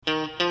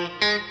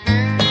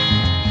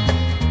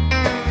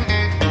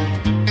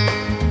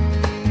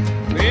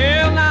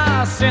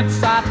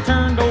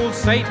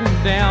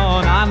Satan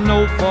down. I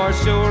know for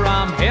sure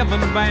I'm heaven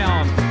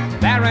bound.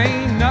 There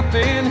ain't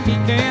nothing he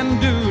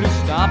can do to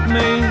stop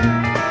me.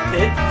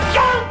 It's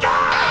showtime!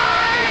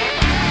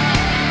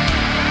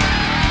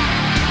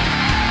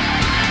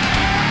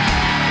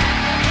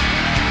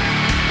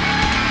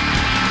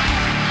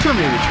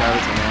 Terminator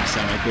Travis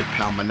alongside my good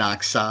pal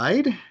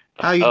Monoxide.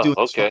 How you doing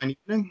this fine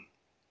evening?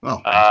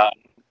 Well,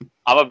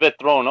 I'm a bit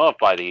thrown off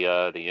by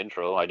the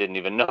intro. I didn't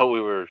even know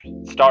we were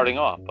starting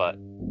off, but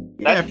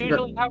that's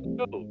usually how it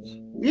goes.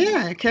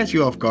 Yeah, it catch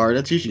you off guard.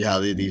 That's usually how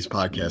these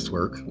podcasts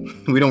work.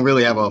 We don't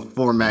really have a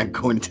format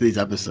going into these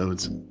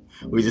episodes.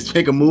 We just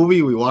pick a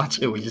movie, we watch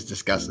it, we just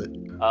discuss it.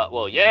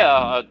 Or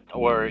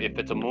if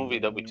it's a movie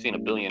that we've seen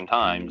 1 billion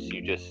times,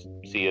 you just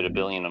see it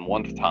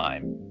 1,000,001th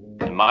time.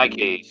 In my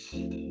case,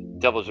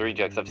 Devil's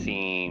Rejects I've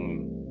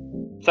seen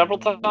several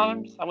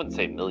times. I wouldn't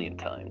say 1,000,000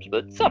 times,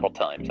 but several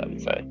times, I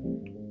would say.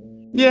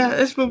 Yeah,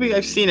 this movie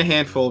I've seen a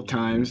handful of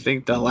times. I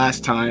think the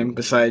last time,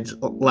 besides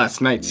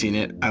last night seeing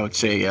it, I would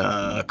say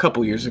a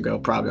couple years ago,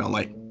 probably on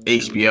like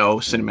HBO,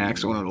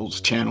 Cinemax, or one of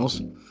those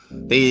channels.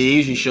 They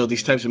usually show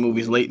these types of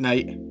movies late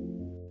night.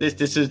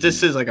 This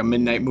is like a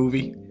midnight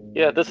movie.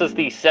 Yeah, this is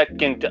the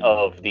second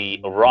of the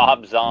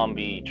Rob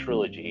Zombie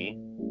trilogy.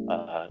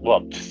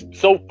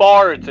 So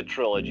far it's a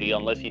trilogy,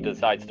 unless he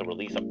decides to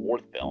release a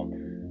fourth film,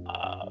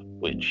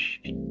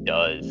 which if he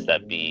does,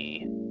 that'd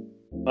be...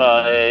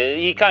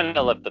 he kind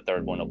of left the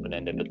third one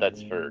open-ended, but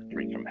that's for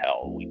Three from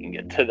Hell. We can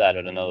get to that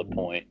at another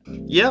point.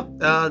 Yep,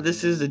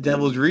 this is The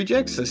Devil's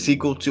Rejects, a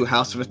sequel to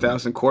House of a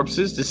Thousand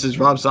Corpses. This is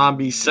Rob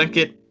Zombie's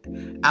second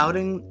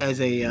outing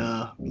as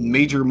a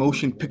major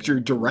motion picture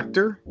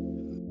director.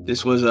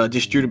 This was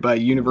distributed by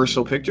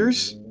Universal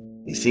Pictures.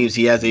 It seems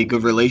he has a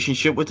good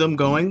relationship with them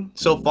going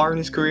so far in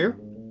his career.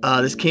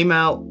 This came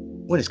out,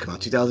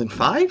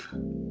 2005?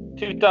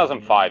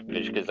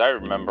 2005-ish, because I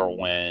remember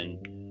when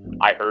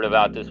I heard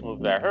about this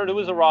movie. I heard it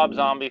was a Rob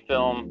Zombie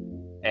film,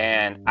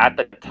 and at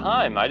the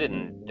time, I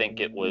didn't think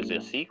it was a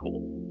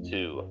sequel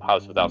to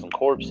House of a Thousand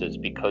Corpses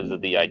because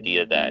of the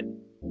idea that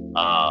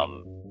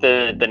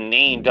the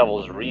name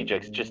Devil's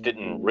Rejects just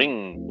didn't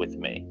ring with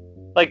me.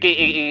 Like,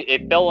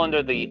 it fell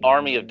under the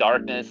Army of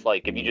Darkness.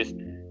 Like, if you just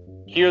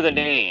hear the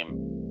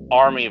name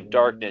Army of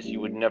Darkness, you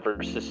would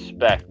never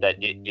suspect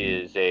that it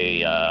is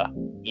a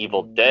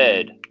Evil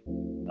Dead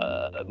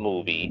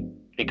movie.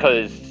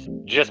 Because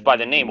just by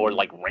the name, or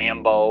like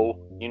Rambo,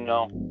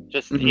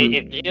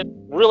 it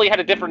really had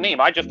a different name.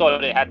 I just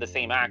thought it had the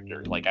same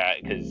actors,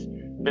 because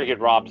figured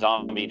Rob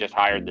Zombie just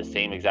hired the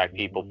same exact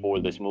people for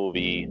this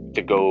movie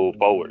to go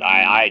forward.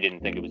 I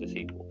didn't think it was a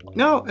sequel.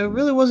 No, it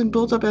really wasn't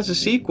built up as a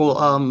sequel.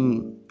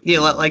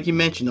 Like you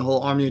mentioned, the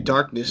whole Army of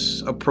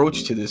Darkness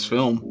approach to this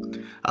film.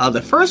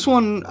 The first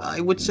one, I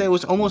would say,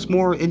 was almost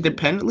more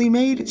independently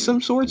made, some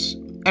sorts.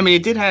 I mean,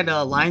 it did have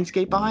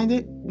Lionsgate behind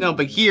it. No,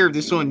 but here,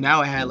 this one,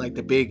 now it had like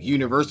the big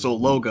Universal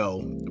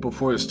logo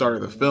before the start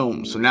of the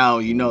film. So now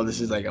this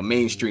is like a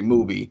mainstream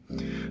movie.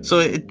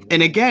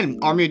 And again,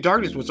 Army of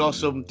Darkness was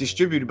also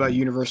distributed by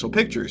Universal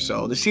Pictures.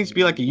 So this seems to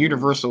be like a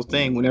Universal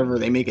thing whenever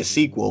they make a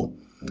sequel.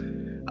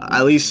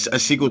 At least a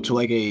sequel to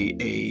like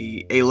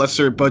a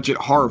lesser budget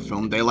horror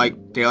film. They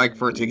like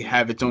for it to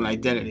have its own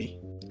identity.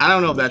 I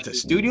don't know if that's a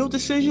studio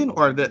decision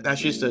or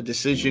that's just a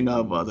decision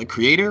of the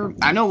creator.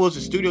 I know it was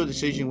a studio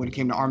decision when it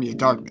came to Army of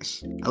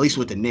Darkness, at least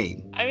with the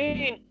name. I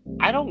mean,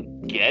 I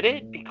don't get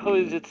it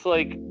because it's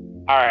like,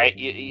 all right,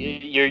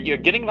 you're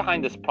getting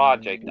behind this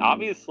project.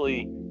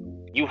 Obviously,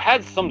 you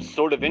had some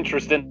sort of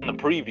interest in the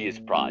previous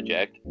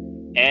project,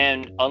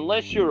 and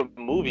unless you're a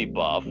movie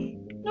buff,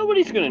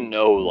 nobody's gonna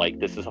know like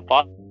this is a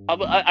plot.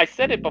 I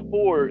said it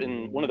before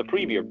in one of the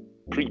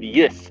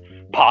previous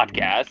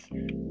podcasts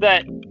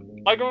that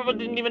my grandma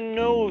didn't even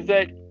know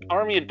that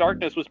Army of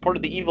Darkness was part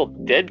of the Evil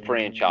Dead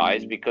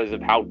franchise because of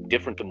how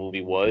different the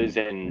movie was,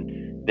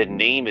 and the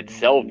name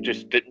itself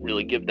just didn't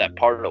really give that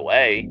part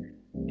away.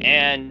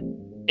 And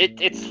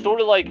it's sort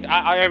of like,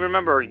 I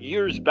remember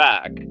years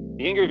back,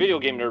 the Angry Video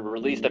Game Nerd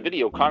released a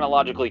video,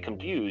 Chronologically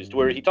Confused,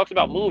 where he talks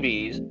about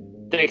movies.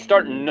 They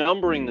start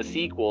numbering the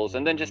sequels,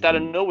 and then just out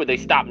of nowhere, they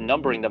stop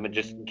numbering them and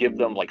just give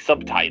them like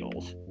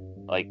subtitles.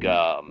 Like,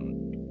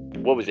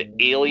 what was it?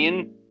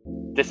 Alien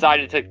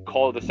decided to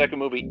call the second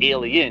movie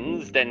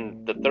Aliens,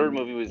 then the third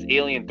movie was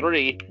Alien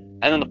 3,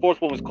 and then the fourth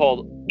one was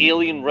called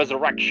Alien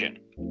Resurrection.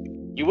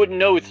 You wouldn't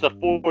know it's the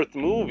fourth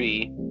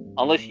movie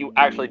unless you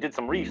actually did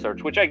some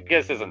research, which I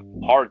guess isn't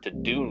hard to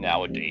do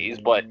nowadays,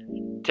 but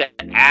to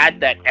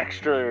add that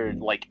extra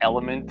like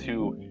element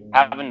to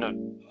having to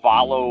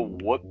follow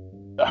what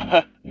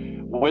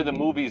where the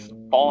movies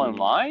fall in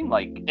line,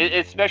 like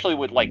especially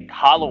with like the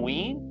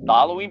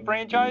Halloween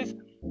franchise.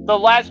 The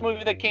last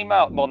movie that came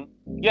out, I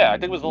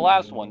think it was the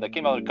last one that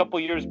came out a couple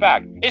years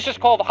back. It's just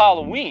called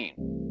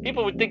Halloween.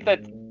 People would think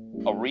that's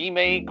a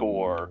remake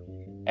or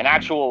an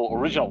actual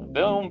original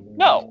film.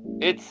 No,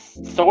 it's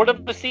sort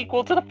of a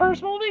sequel to the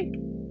first movie.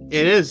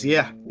 It is,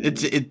 yeah.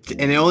 And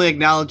it only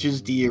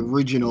acknowledges the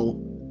original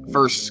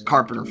first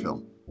Carpenter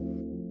film.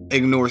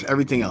 Ignores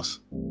everything else.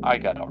 I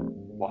gotta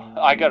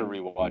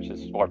rewatch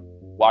this or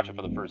watch it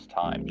for the first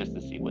time just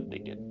to see what they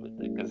did with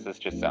the because this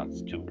just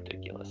sounds too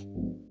ridiculous.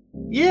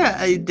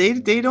 Yeah,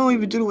 they don't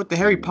even do it with the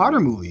Harry Potter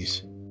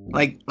movies.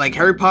 Like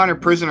Harry Potter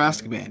Prisoner of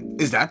Azkaban.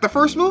 Is that the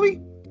first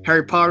movie?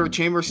 Harry Potter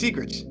Chamber of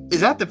Secrets.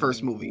 Is that the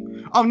first movie?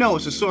 Oh no,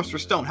 it's the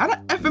Sorcerer's Stone. How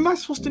the F am I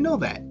supposed to know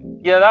that?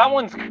 Yeah, that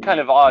one's kind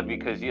of odd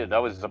because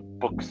that was a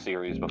book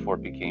series before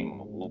it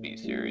became a movie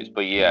series.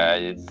 But yeah,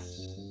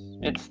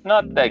 it's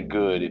not that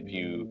good if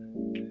you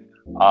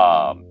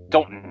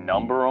don't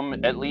number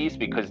them at least,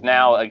 because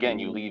now again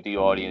you leave the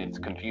audience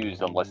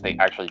confused unless they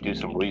actually do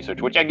some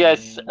research. Which I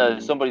guess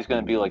somebody's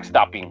going to be like,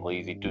 stop being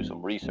lazy, do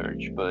some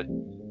research. But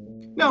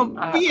no,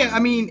 but yeah, I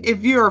mean,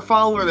 if you're a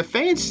follower of the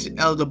fans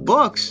of the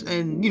books,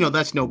 and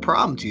that's no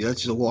problem to you,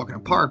 that's just a walk in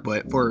the park.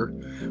 But for,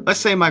 let's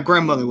say my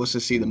grandmother was to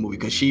see the movie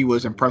because she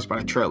was impressed by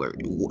the trailer.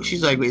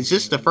 She's like, is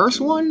this the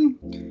first one?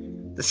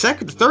 The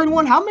second, the third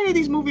one? How many of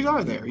these movies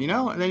are there?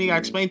 And then you gotta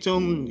explain to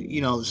them,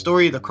 the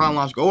story, the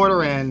chronological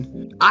order.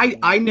 And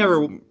I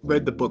never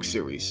read the book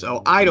series,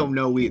 so I don't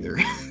know either.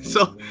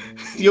 So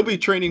you'll be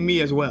training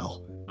me as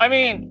well. I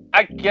mean,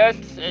 I guess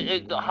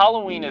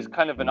Halloween is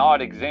kind of an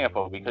odd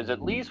example because at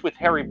least with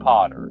Harry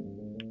Potter,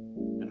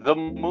 the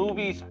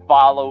movies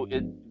follow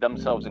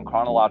themselves in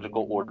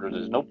chronological order.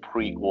 There's no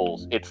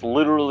prequels. It's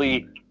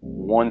literally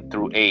 1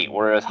 through 8.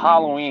 Whereas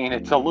Halloween,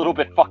 it's a little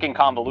bit fucking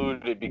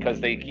convoluted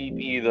because they keep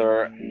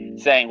either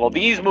saying, well,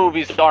 these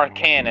movies aren't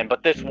canon,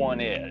 but this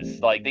one is.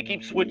 Like, they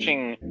keep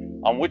switching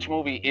on which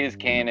movie is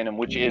canon and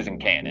which isn't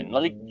canon.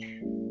 Like,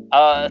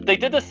 they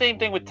did the same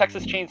thing with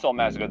Texas Chainsaw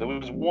Massacre. There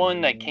was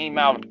one that came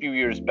out a few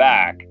years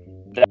back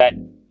that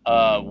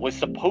was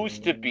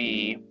supposed to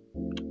be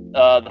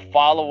the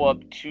follow-up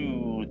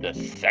to the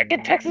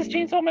second Texas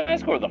Chainsaw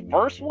Massacre, or the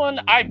first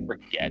one, I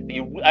forget.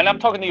 And I'm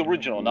talking the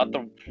original, not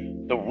the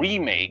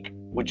remake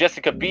with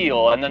Jessica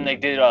Biel. And then they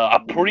did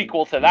a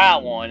prequel to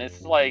that one.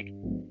 It's like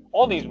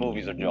all these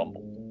movies are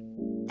jumbled.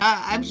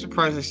 I'm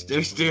surprised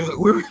they're still.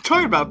 We were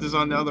talking about this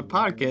on the other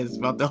podcast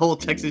about the whole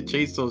Texas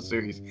Chainsaw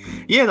series.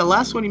 Yeah, the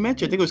last one you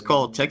mentioned, I think it was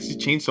called Texas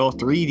Chainsaw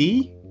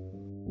 3D.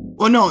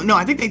 Well, no,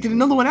 I think they did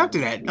another one after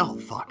that. Oh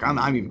fuck, I'm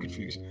even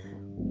confused.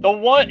 The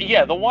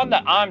one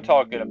that I'm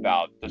talking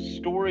about, the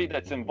story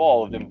that's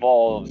involves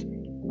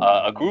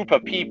a group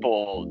of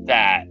people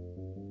that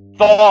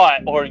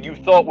you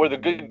thought were the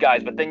good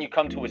guys, but then you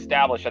come to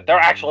establish that they're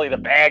actually the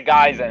bad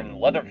guys and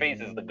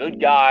Leatherface is the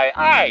good guy.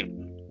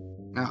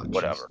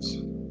 Whatever.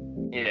 Jesus.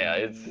 Yeah,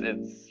 it's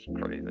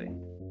crazy.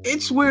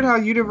 It's weird how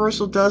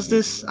Universal does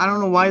this. I don't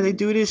know why they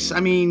do this. I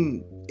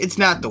mean, it's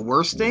not the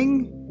worst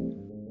thing,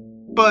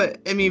 but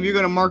I mean, if you're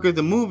gonna market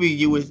the movie,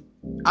 you would.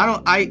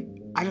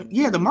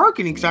 Yeah, the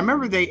marketing. Because I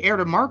remember they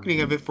aired a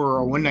marketing of it for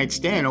a One Night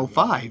Stand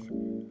 05.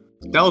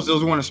 Those were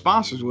one of the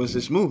sponsors was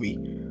this movie,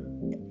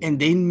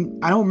 and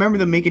I don't remember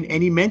them making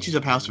any mentions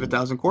of House of a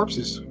Thousand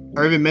Corpses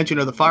or even mention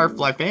of the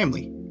Firefly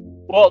family.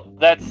 Well,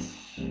 that's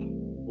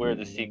where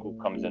the sequel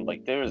comes in.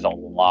 Like, there's a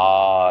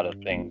lot of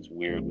things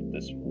weird with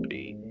this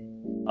movie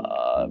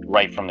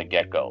right from the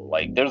get-go.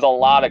 Like, there's a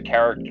lot of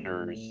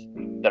characters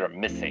that are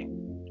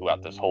missing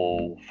throughout this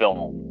whole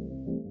film.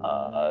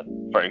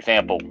 For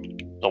example,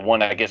 the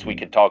one I guess we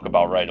could talk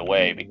about right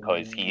away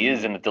because he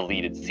is in the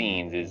deleted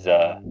scenes is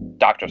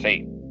Dr.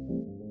 Satan.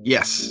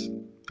 Yes.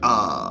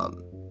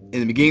 In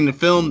the beginning of the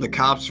film, the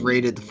cops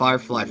raided the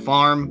Firefly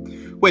farm,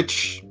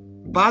 which,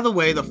 by the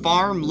way, the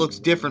farm looks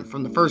different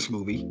from the first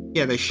movie.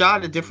 Yeah, they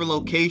shot at a different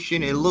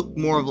location. It looked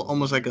more of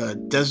almost like a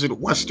desert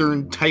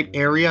western type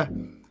area.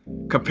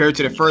 Compared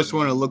to the first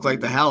one, it looked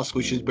like the house,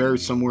 which is buried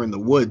somewhere in the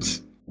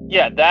woods.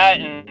 Yeah, that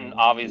and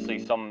obviously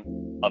some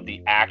of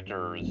the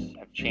actors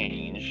have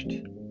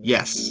changed.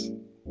 Yes,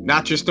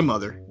 not just the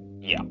mother.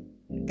 Yeah.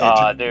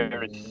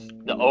 There's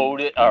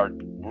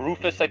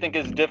Rufus, I think,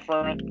 is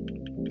different.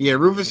 Yeah,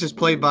 Rufus is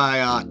played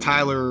by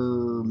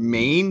Tyler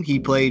Mane. He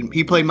played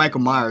Michael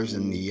Myers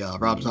in the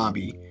Rob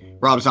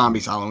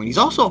Zombie's Halloween. He's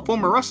also a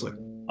former wrestler.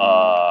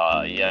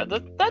 Yeah,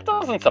 that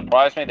doesn't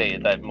surprise me.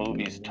 That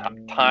movies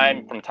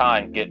time from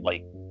time get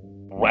like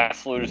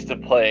wrestlers to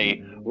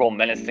play real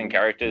menacing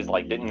characters.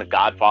 Like, didn't The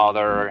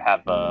Godfather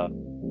have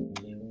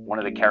one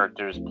of the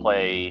characters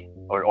play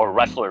or a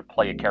wrestler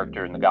play a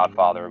character in The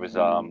Godfather? It was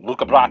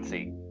Luca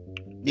Brasi.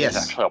 Yes,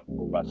 he's actually a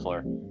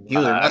wrestler.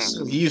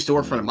 He used to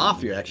work for the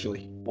Mafia,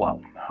 actually.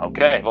 Well,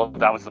 okay. Well,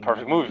 that was the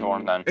perfect movie for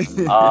him then.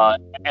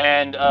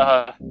 And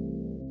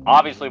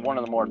obviously one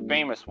of the more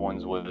famous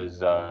ones was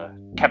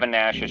Kevin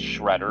Nash's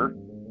Shredder,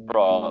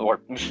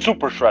 or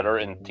Super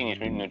Shredder in Teenage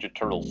Mutant Ninja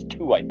Turtles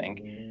 2, I think.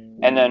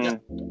 And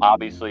then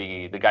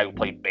obviously the guy who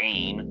played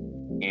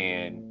Bane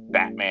in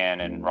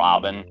Batman and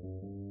Robin,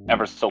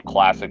 ever so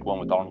classic one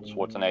with Arnold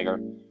Schwarzenegger.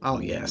 Oh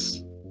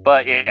yes.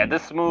 But yeah,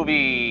 this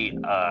movie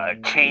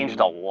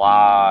changed a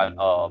lot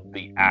of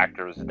the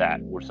actors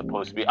that were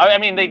supposed to be. I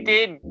mean, they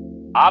did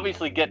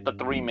obviously get the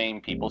three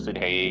main people: Sid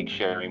Haig,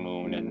 Sherry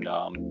Moon, and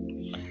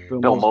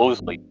Bill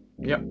Moseley.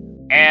 Yep.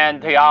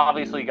 And they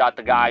obviously got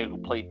the guy who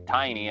played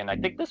Tiny, and I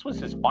think this was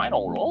his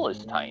final role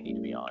as Tiny, to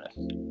be honest.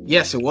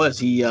 Yes, it was.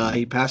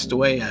 He passed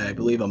away, I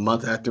believe, a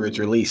month after its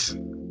release.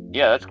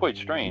 Yeah, that's quite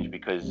strange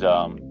because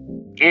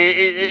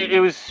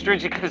It was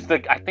strange because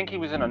I think he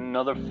was in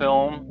another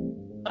film.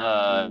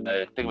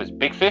 I think it was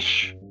Big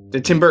Fish.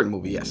 The Tim Burton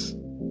movie, yes.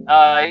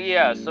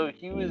 Yeah. So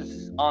he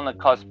was on the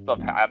cusp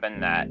of having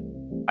that,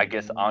 I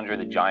guess, Andre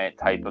the Giant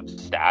type of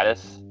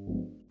status.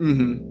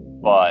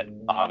 Mm-hmm. But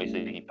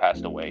obviously, he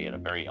passed away at a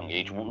very young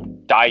age.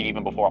 Died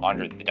even before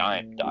Andre the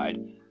Giant died,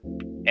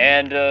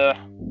 and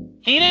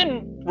he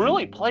didn't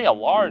really play a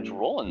large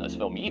role in this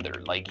film either.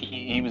 Like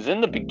he was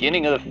in the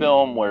beginning of the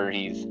film where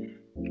he's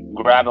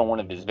grabbing one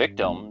of his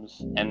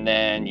victims, and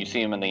then you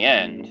see him in the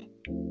end,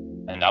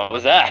 and that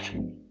was that.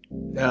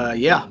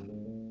 Yeah.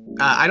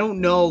 I don't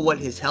know what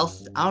his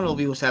health. I don't know if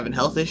he was having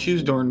health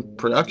issues during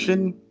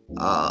production.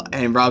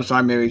 And Rob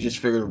Zombie maybe just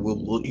figured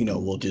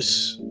we'll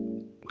just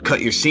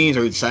cut your scenes,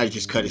 or he decided to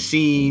just cut his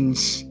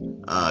scenes.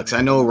 Because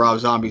I know Rob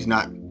Zombie's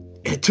not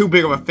too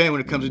big of a fan when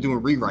it comes to doing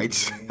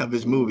rewrites of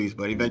his movies,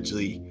 but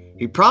eventually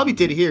he probably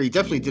did it here. He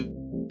definitely did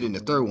it in the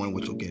third one,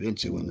 which we'll get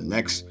into in the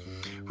next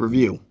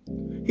review.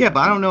 Yeah,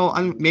 but I don't know.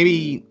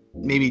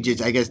 Maybe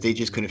just, I guess they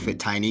just couldn't fit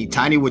Tiny.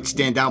 Tiny would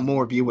stand out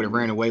more if you would have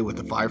ran away with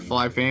the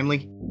Firefly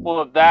family.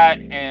 Well, that,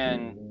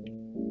 and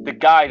the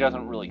guy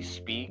doesn't really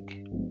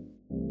speak.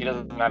 He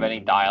doesn't have any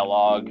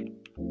dialogue.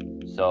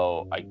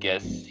 So I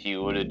guess he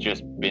would have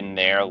just been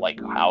there. Like,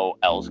 how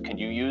else can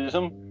you use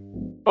him?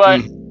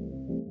 But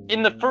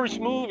in the first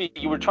movie,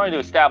 you were trying to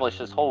establish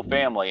this whole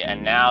family,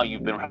 and now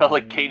you've been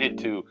relegated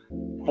to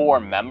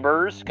 4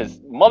 members, because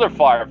Mother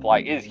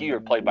Firefly is here,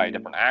 played by a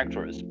different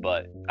actress.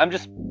 But I'm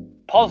just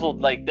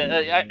puzzled. Like,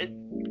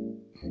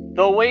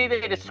 the way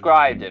they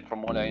described it,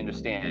 from what I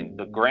understand,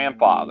 the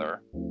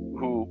grandfather,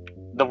 who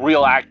the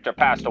real actor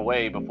passed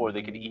away before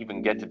they could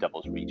even get to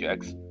Devil's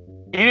Rejects,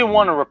 he didn't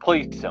want to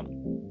replace him.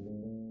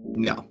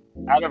 No.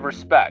 Out of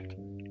respect.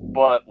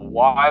 But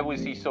why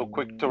was he so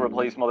quick to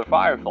replace Mother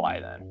Firefly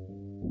then?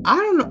 I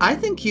don't know. I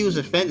think he was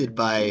offended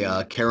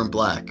by Karen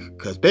Black,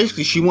 because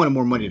basically she wanted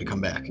more money to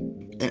come back.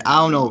 And I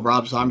don't know if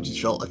Rob Zombie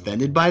just felt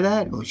offended by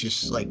that, or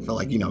just felt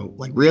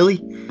like, really?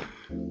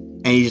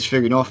 And he just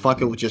figured, no,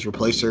 fuck it, we'll just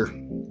replace her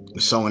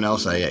with someone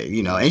else.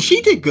 And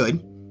she did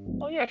good.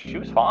 Oh yeah, she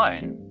was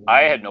fine.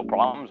 I had no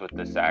problems with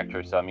this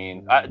actress. I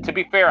mean, to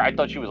be fair, I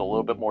thought she was a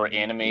little bit more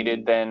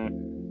animated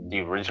than the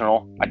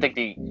original. I think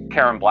the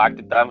Karen Black,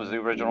 that was the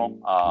original.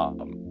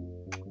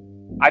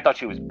 I thought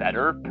she was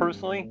better,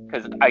 personally,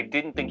 because I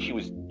didn't think she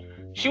was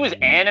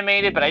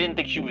animated, but I didn't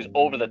think she was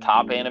over the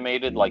top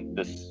animated like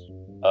this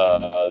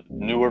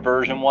newer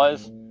version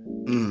was.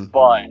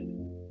 But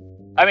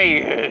I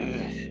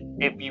mean,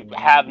 if you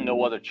have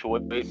no other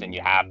choice and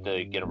you have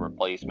to get a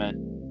replacement,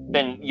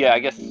 then yeah, I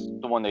guess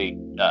the one they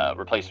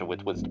replaced her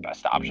with was the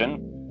best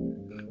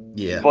option.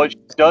 Yeah. But she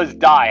does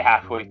die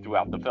halfway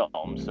throughout the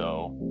film,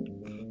 so.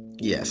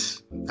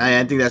 Yes.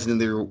 I think that's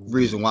another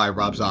reason why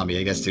Rob Zombie,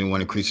 I guess, didn't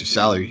want to increase her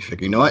salary. He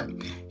figured, you know what?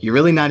 You're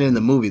really not in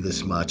the movie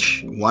this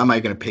much. Why am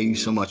I going to pay you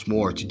so much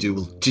more to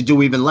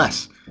do even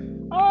less?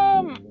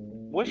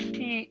 Was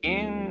she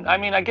in? I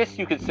mean, I guess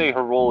you could say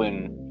her role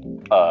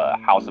in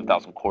House of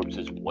Thousand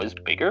Corpses was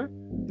bigger.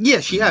 Yeah,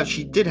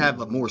 she did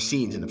have more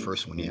scenes in the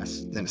first one,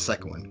 yes, than the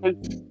second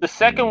one. The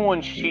second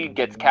one, she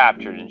gets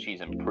captured and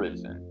she's in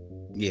prison.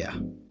 Yeah.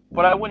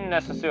 But I wouldn't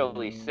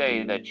necessarily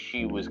say that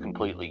she was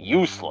completely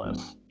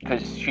useless,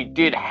 because she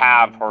did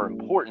have her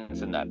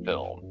importance in that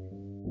film.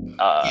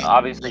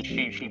 Obviously,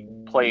 she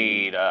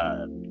played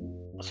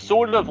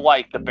sort of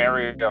like the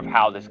barrier of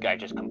how this guy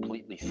just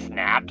completely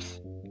snaps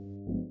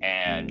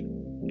and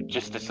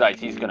just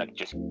decides he's gonna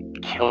just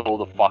kill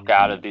the fuck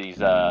out of these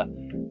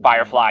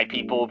Firefly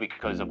people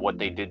because of what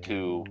they did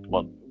to.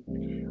 Well,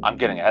 I'm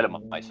getting ahead of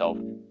myself.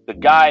 The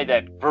guy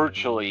that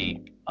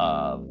virtually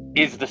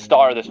is the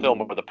star of this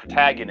film, or the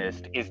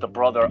protagonist, is the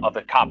brother of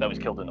the cop that was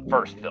killed in the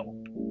first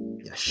film.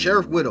 Yeah,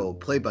 Sheriff Widow,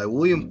 played by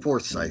William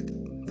Forsythe.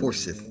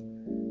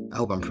 I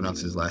hope I'm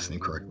pronouncing his last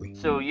name correctly.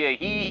 So yeah,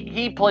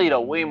 he played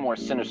a way more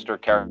sinister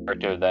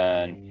character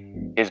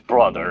than his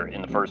brother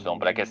in the first film,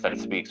 but I guess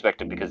that's to be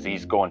expected because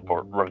he's going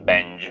for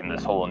revenge in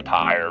this whole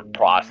entire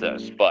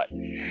process. But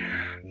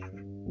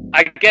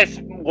I guess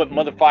what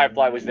Mother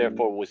Firefly was there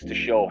for was to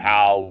show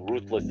how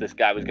ruthless this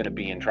guy was going to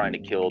be in trying to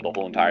kill the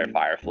whole entire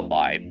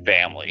Firefly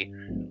family,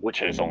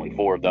 which is only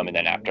 4 of them, and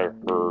then after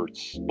her,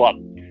 well,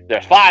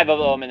 there's 5 of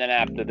them, and then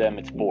after them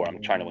it's 4.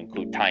 I'm trying to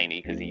include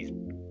Tiny because he's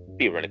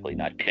theoretically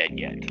not dead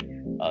yet.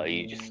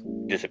 He just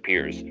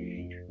disappears.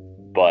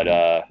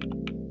 But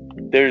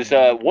there's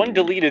one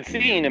deleted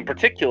scene in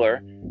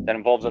particular that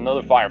involves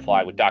another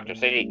Firefly with Dr.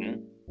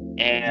 Satan,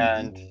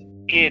 and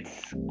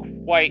it's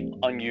quite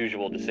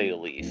unusual to say the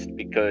least,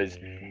 because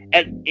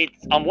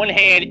it's on one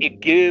hand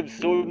it gives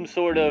some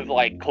sort of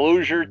like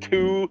closure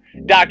to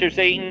Dr.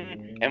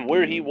 Satan and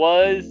where he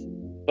was,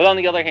 but on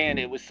the other hand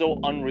it was so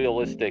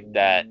unrealistic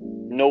that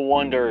no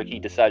wonder he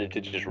decided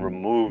to just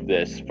remove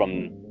this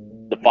from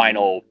the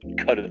final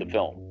cut of the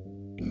film.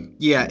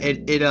 Yeah,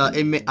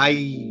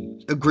 I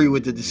agree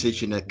with the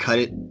decision to cut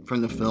it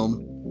from the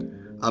film.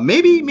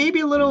 Maybe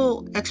a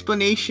little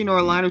explanation or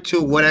a line or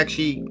two. What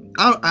actually?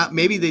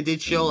 Maybe they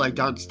did show like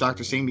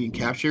Dr. Satan being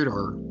captured,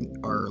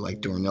 or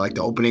like during like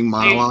the opening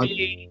monologue.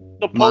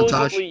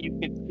 Supposedly, you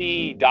can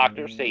see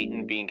Dr.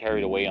 Satan being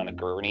carried away on a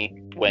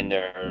gurney when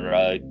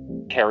they're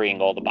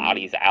carrying all the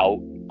bodies out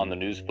on the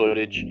news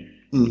footage.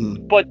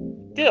 Mm-hmm. But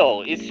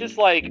still, it's just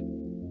like,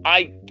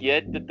 I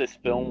get that this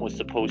film was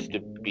supposed to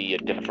be a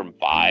different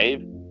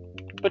vibe,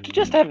 but to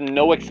just have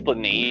no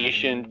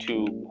explanation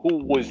to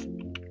who was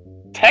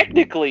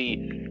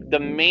technically the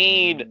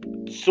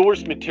main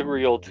source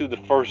material to the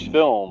first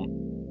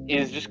film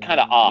is just kind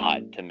of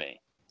odd to me.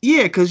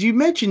 Yeah, because you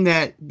mentioned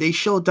that they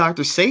showed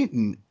Dr.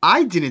 Satan.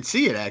 I didn't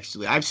see it,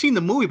 actually. I've seen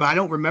the movie, but I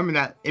don't remember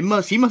that. He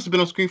must have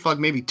been on screen for like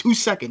maybe 2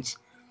 seconds.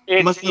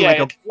 It's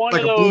one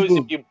of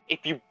those,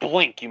 if you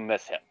blink, you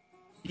miss him.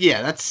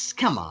 Yeah,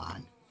 come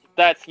on.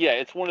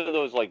 It's one of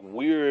those like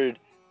weird,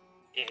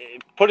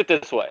 put it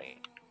this way.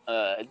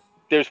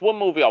 There's one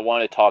movie I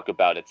want to talk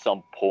about at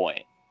some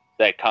point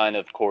that kind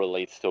of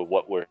correlates to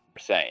what we're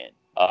saying.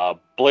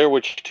 Blair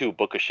Witch 2,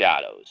 Book of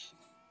Shadows.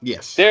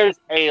 Yes. There's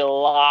a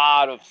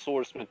lot of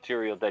source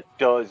material that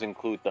does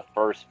include the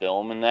first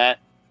film in that,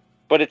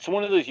 but it's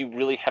one of those you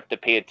really have to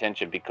pay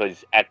attention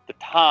because at the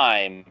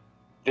time,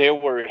 there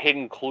were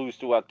hidden clues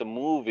throughout the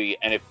movie,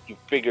 and if you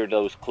figured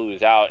those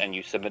clues out and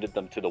you submitted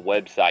them to the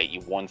website, you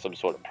won some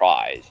sort of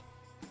prize.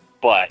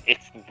 But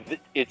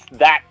it's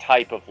that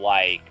type of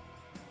like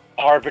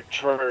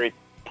arbitrary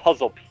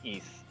puzzle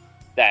piece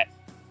that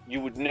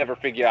you would never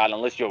figure out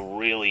unless you're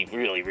really,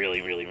 really,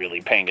 really, really, really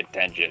paying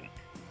attention.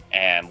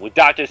 And with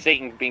Dr.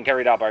 Satan being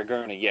carried out by a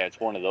gurney, yeah, it's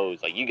one of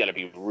those. Like, you gotta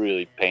be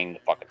really paying the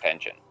fuck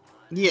attention.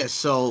 Yeah,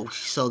 so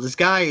this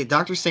guy,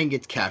 Dr. Satan,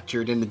 gets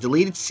captured. In the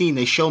deleted scene,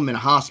 they show him in a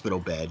hospital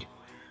bed,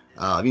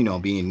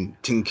 being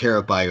taken care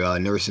of by a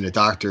nurse and a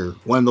doctor.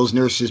 One of those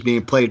nurses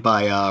being played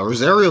by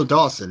Rosario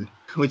Dawson,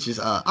 which is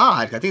odd.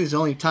 I think it's the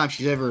only time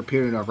she's ever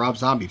appeared in a Rob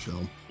Zombie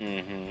film.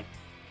 Mm-hmm.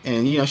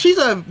 And, she's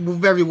a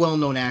very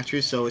well-known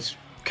actress, so it's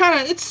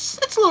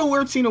a little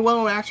weird seeing a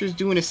well-known actress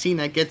doing a scene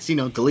that gets,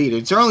 deleted.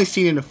 It's her only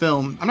scene in the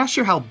film. I'm not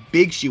sure how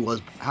big she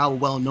was, how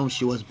well-known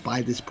she was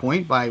by this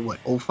point, by,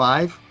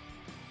 05?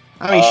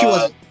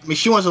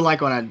 She wasn't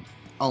like on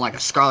like a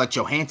Scarlett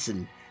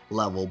Johansson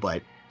level,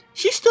 but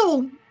she's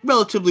still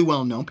relatively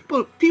well-known.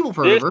 People have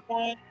heard of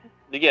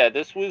her.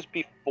 This was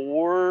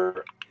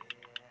before...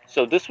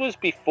 So this was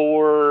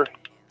before...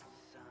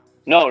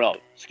 No,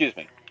 excuse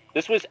me.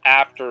 This was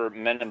after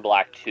Men in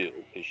Black 2,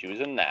 because she was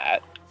in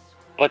that.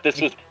 But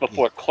this was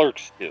before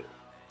Clerks 2.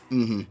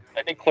 Mm-hmm.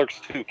 I think Clerks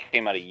 2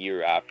 came out a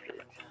year after.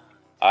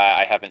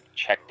 I haven't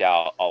checked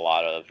out a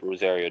lot of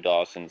Rosario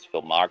Dawson's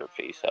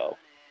filmography, so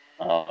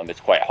it's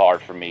quite hard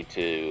for me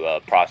to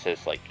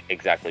process like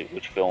exactly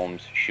which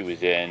films she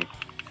was in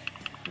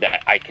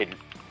that I could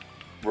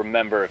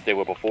remember if they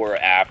were before or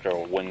after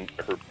or when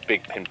her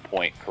big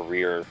pinpoint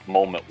career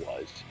moment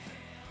was.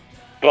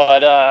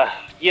 But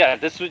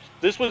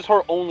this was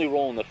her only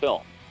role in the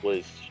film,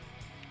 was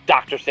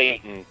Dr.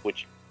 Satan,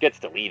 which gets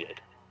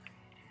deleted.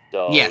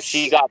 So yes.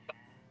 she got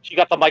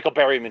the Michael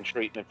Berryman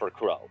treatment for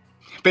Crow.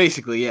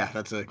 Basically, yeah,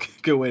 that's a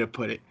good way to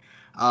put it.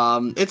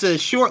 It's a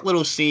short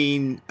little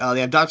scene.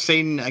 They have Dr.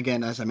 Satan,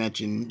 again, as I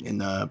mentioned, in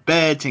the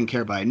bed, taken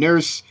care of by a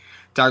nurse.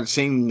 Dr.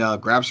 Satan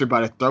grabs her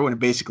by the throat and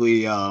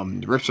basically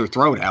rips her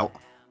throat out.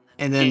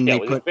 And then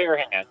with his bare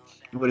hands.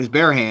 With his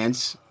bare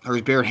hands, or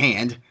his bare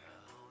hand.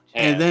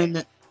 And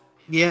then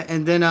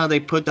they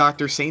put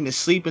Dr. Satan to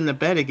sleep in the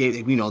bed.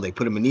 They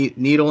put him a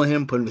needle in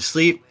him, put him to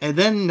sleep. And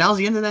then that was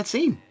the end of that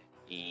scene.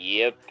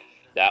 Yep.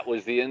 That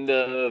was the end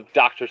of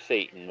Dr.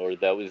 Satan, or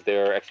that was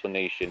their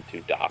explanation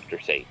to Dr.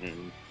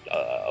 Satan.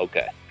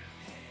 Okay.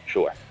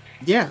 Sure.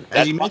 Yeah,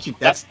 as you mentioned.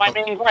 That's my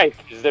main gripe,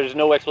 because there's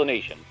no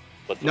explanation.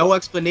 No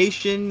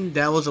explanation.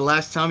 That was the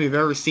last time you've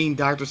ever seen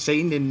Dr.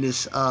 Satan in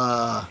this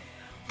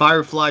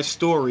Firefly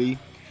story.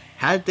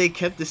 Had they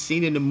kept the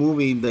scene in the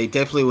movie, they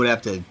definitely would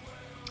have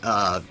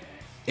to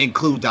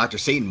include Dr.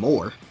 Satan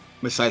more.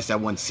 Besides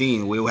that one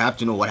scene, we will have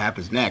to know what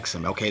happens next.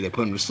 Okay, they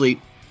put him to sleep.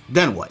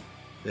 Then what?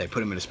 Did they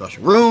put him in a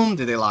special room?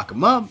 Did they lock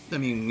him up? I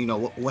mean,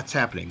 what's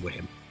happening with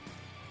him?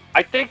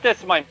 I think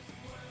that's my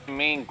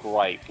main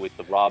gripe with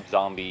the Rob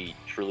Zombie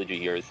trilogy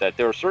here, is that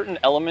there are certain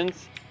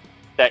elements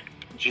that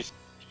just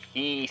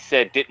he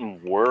said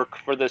didn't work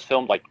for this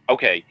film. Like,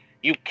 okay,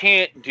 you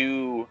can't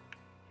do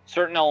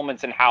certain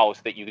elements in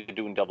House that you could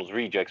do in Devil's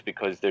Rejects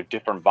because they're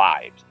different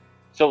vibes.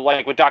 So,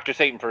 like with Dr.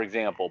 Satan, for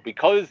example,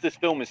 because this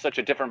film is such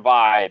a different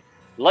vibe,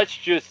 let's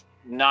just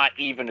not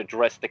even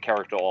address the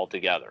character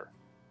altogether.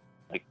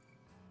 Like,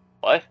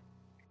 what?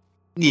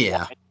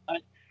 Yeah.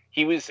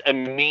 He was a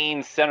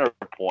main center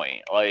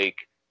point. Like,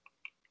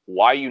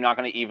 why are you not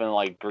going to even,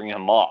 like, bring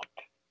him up?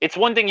 It's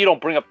one thing you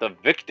don't bring up the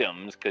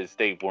victims because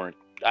they weren't...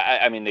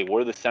 I mean, they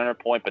were the center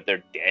point, but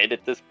they're dead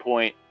at this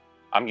point.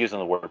 I'm using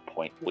the word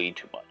point way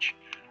too much.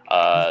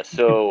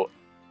 So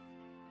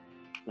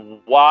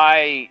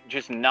why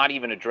just not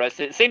even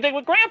address it? Same thing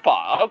with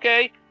Grandpa,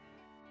 okay?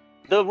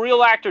 The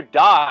real actor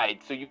died,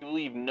 so you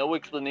leave no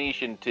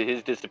explanation to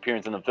his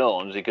disappearance in the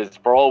films, because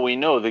for all we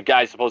know, the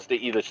guy's supposed to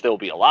either still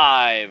be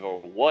alive or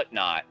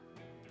whatnot.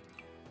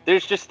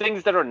 There's just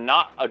things that are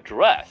not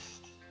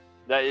addressed.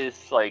 That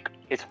is, like,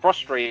 it's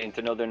frustrating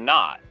to know they're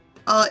not.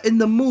 In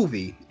the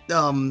movie,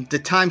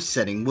 the time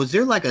setting, was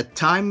there like a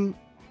time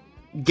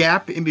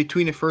gap in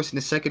between the first and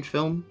the second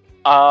film?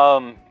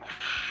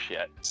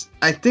 Shit.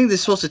 I think this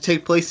is supposed to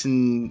take place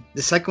in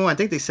the second one. I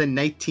think they said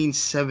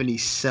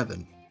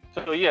 1977.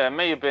 So yeah, it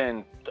may have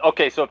been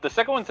okay. So if the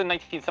second one's in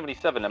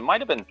 1977, it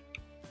might have been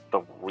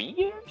 3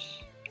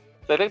 years.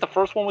 So I think the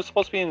first one was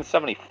supposed to be in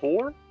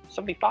 74,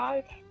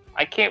 75.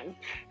 I can't,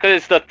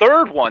 because the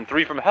third one,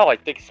 Three from Hell, I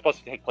think is supposed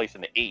to take place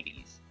in the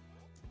 80s.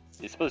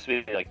 It's supposed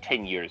to be like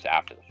 10 years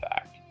after the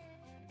fact,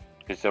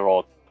 because they're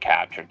all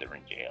captured, they're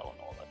in jail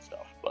and all that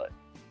stuff. But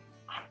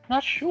I'm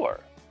not sure.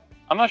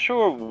 I'm not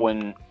sure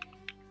when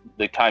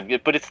the time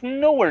gets, but it's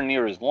nowhere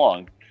near as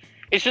long.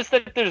 It's just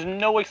that there's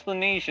no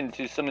explanation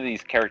to some of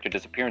these character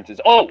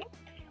disappearances. Oh,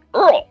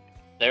 Earl!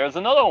 There's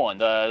another one.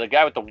 The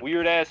guy with the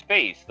weird ass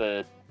face,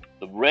 the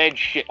red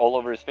shit all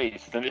over his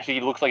face. He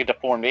looks like a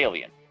deformed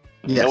alien.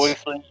 Yes. No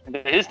explanation to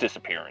his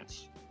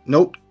disappearance.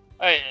 Nope.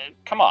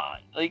 Come on.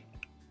 Like,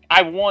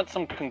 I want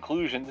some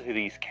conclusion to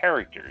these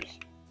characters.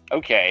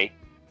 Okay,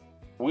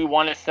 we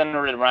want to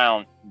center it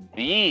around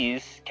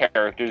these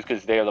characters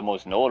because they are the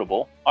most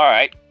notable.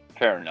 Alright,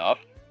 fair enough.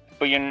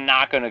 But you're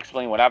not going to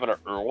explain what happened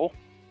to Earl?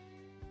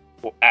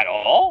 At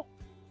all?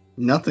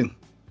 Nothing.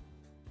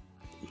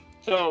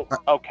 So,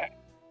 okay.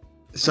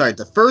 Sorry,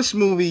 the first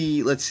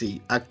movie, let's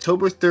see,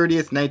 October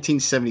 30th,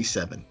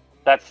 1977.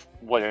 That's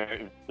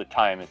where the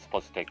time is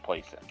supposed to take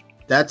place in.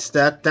 That's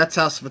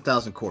House of a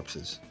Thousand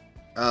Corpses.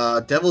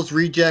 Devil's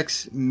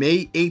Rejects,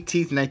 May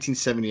 18th,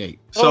 1978.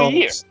 Oh, a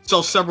year.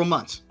 So several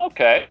months.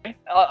 Okay.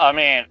 I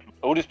mean,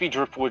 Otis B.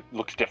 Driftwood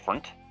looks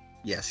different.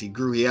 Yes, he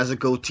grew. He has a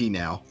goatee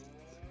now.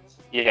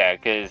 Yeah,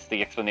 because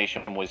the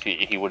explanation was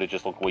he would have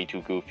just looked way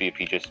too goofy if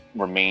he just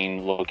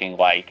remained looking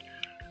like,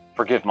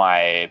 forgive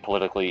my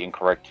politically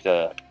incorrect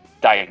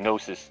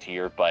diagnosis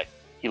here, but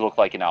he looked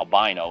like an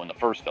albino in the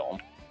first film.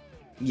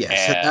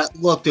 Yes, that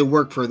look, it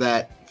worked for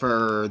that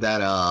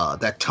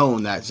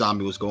tone that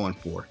Zombie was going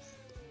for.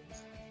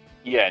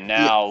 Yeah,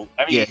 now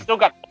I mean, he's still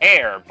got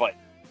hair, but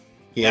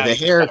yeah, the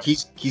hair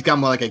he's got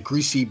more like a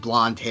greasy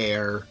blonde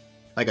hair,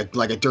 like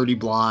a dirty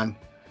blonde,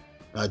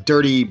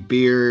 dirty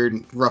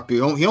beard, rough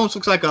beard. He almost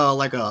looks like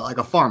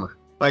a farmer,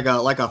 like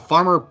a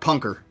farmer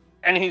punker.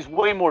 And he's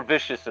way more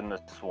vicious in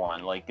this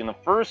one. Like in the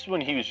first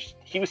one, he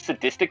was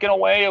sadistic in a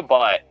way,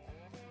 but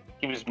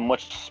he was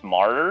much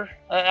smarter.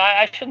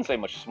 I shouldn't say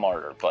much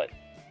smarter, but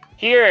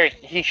here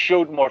he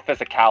showed more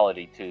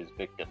physicality to his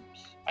victims,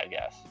 I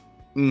guess.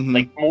 Mm-hmm.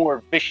 Like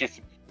more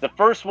vicious. The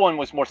first one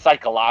was more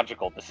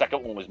psychological. The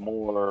second one was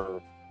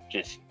more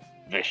just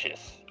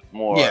vicious,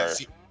 more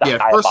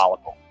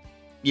diabolical.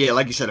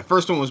 Like you said, the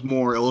first one was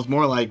more. It was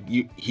more like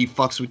he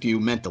fucks with you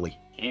mentally.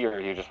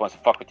 Here, he just wants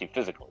to fuck with you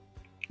physically.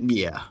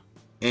 Yeah.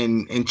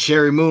 And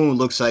Cherry Moon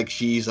looks like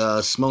she's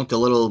smoked a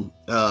little.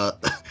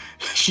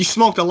 She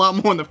smoked a lot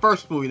more in the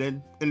first movie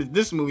than in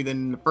this movie than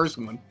in the first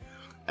one.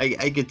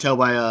 I could tell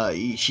by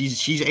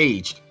she's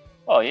aged.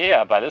 Oh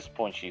yeah, by this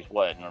point she's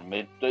what, in her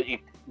mid?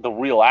 The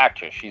real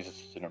actress,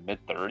 she's in her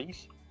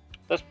mid-30s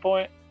at this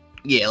point.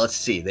 Yeah, let's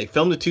see. They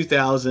filmed in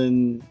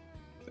 2000.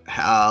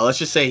 Let's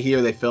just say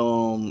here they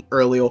filmed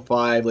early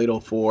 05, late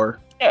 04.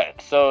 Yeah,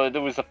 so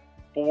there was a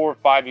 4 or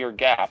 5 year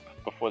gap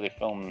before they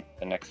filmed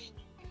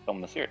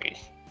the series.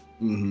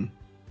 Mm-hmm.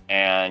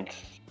 And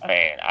I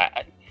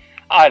mean,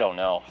 I don't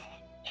know.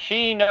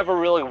 She never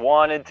really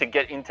wanted to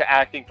get into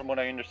acting, from what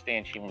I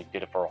understand. She only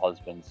did it for her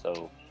husband,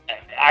 so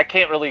I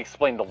can't really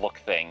explain the look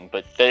thing.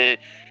 But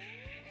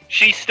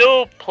she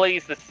still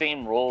plays the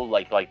same role.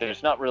 Like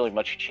there's not really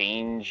much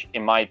change,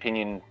 in my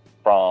opinion,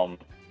 from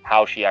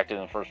how she acted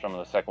in the first one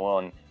and the second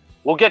one.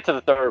 We'll get to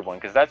the third one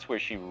because that's where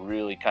she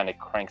really kind of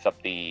cranks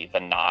up the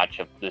notch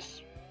of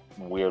this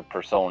weird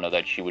persona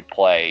that she would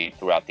play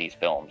throughout these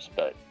films.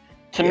 But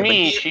to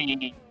me,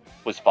 she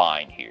was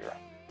fine here.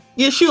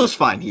 Yeah, she was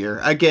fine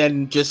here.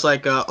 Again, just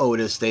like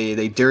Otis,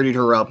 they dirtied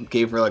her up,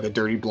 gave her like a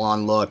dirty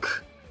blonde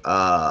look,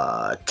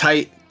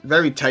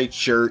 very tight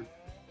shirt,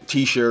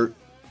 t-shirt.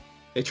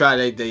 They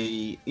tried,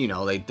 they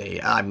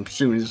I'm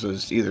assuming this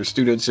was either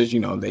students,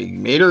 they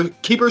made her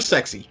keep her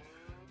sexy.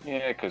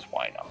 Yeah, because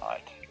why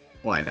not?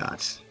 Why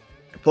not?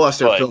 Plus,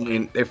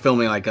 they're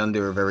filming like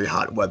under very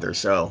hot weather,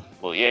 so.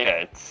 Well,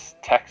 yeah, it's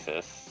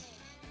Texas.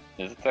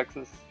 Is it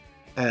Texas?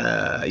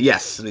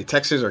 Yes, the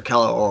Texas or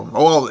California.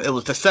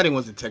 Well, the setting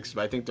was in Texas,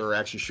 but I think they were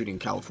actually shooting in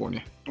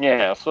California.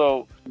 Yeah,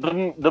 so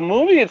the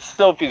movie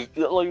itself is,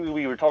 like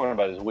we were talking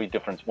about, is way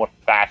different. It's more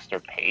faster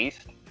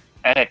paced,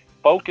 and it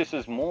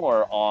focuses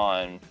more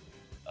on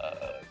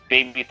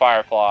Baby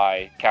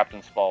Firefly,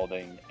 Captain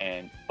Spaulding,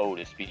 and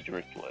Otis B.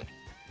 Driftwood.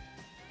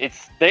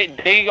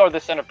 They are the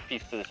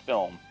centerpiece to this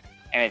film,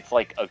 and it's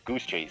like a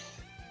goose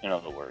chase. In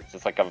other words,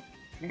 it's like a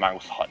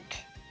mouse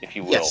hunt, if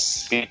you will,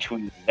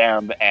 between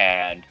them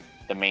and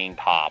the main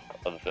top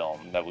of the film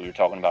that we were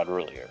talking about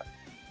earlier.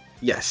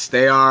 Yes,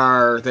 they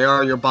are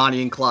your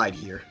Bonnie and Clyde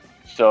here.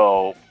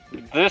 So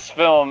this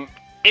film,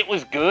 it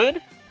was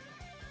good.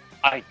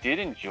 I did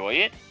enjoy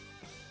it,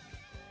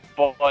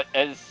 but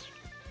as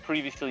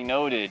previously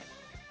noted,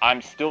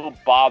 I'm still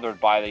bothered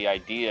by the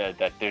idea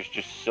that there's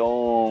just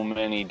so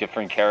many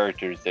different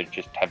characters that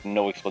just have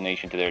no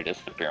explanation to their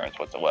disappearance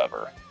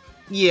whatsoever.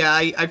 Yeah,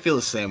 I feel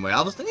the same way.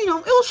 I was, it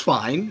was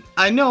fine.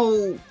 I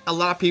know a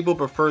lot of people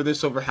prefer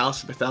this over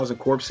House of a Thousand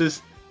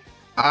Corpses.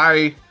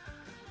 I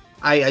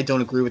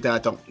don't agree with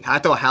that. I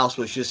thought House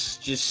was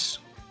just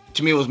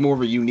to me, it was more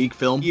of a unique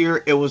film.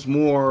 Here, it was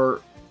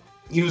more,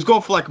 he was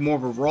going for like more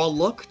of a raw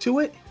look to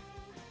it.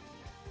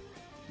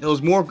 It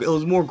was more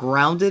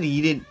grounded.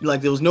 He didn't,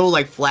 like, there was no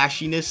like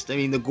flashiness. I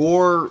mean, the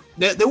gore,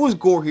 there was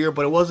gore here,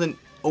 but it wasn't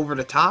over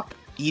the top.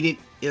 It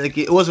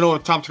wasn't over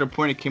the top to the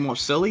point it came off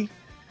silly.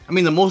 I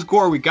mean, the most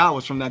gore we got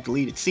was from that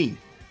deleted scene.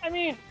 I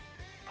mean,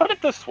 put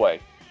it this way.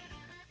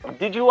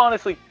 Did you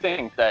honestly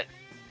think that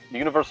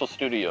Universal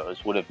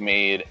Studios would have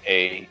made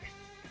a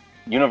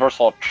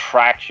Universal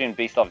attraction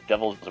based off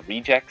Devil's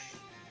Rejects?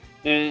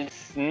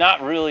 There's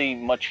not really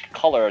much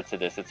color to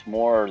this. It's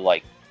more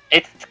like,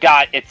 it's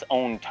got its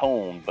own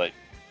tone, but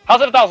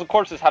House of a Thousand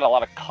Corpses had a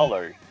lot of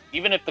color.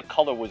 Even if the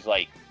color was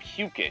like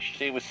pukish,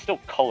 it was still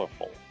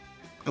colorful.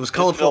 It was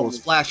colorful, it was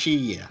flashy,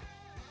 yeah.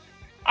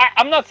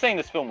 I'm not saying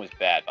this film was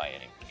bad by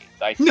any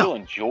means. I still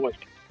enjoyed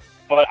it.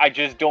 But I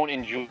just don't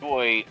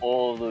enjoy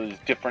all those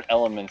different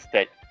elements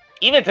that,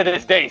 even to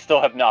this day,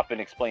 still have not been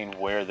explained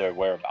where their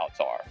whereabouts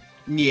are.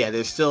 Yeah,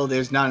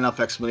 there's not enough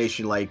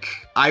explanation. Like,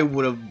 I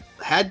would have,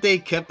 had they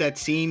kept that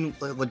scene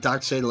with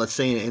Dr. Satan, let's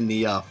say in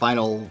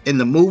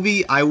the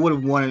movie, I would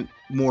have wanted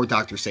more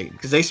Dr. Satan.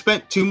 Because they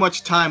spent too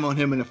much time on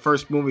him in the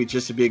first movie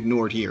just to be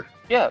ignored here.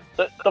 Yeah,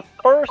 the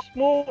first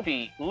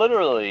movie,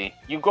 literally,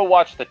 you go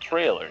watch the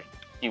trailer,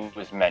 he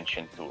was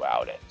mentioned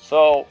throughout it.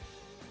 So,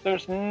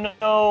 there's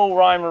no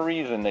rhyme or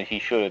reason that he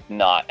should have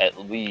not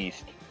at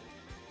least,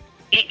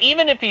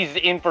 even if he's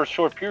in for a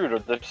short period or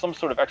there's some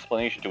sort of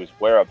explanation to his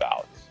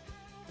whereabouts,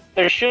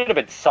 there should have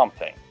been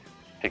something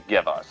to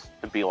give us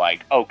to be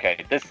like,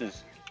 okay, this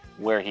is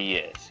where he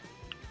is.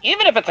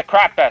 Even if it's a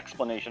crap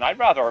explanation, I'd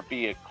rather it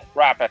be a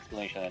crap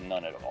explanation than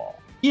none at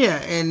all. Yeah,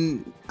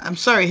 and I'm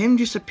sorry, him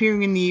just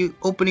appearing in the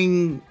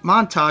opening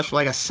montage for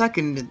like a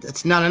second,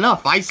 it's not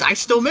enough. I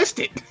still missed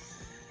it.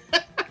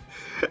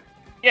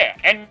 Yeah,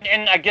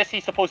 and I guess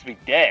he's supposed to be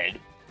dead,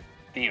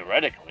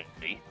 theoretically,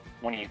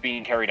 when he's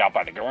being carried out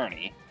by the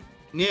gurney.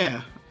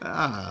 Yeah. And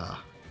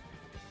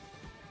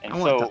I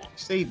want Dr.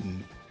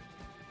 Satan.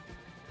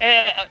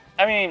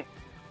 I mean,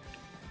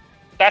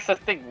 that's the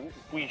thing.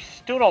 We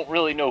still don't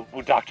really know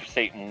who Dr.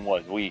 Satan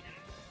was.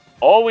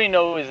 All we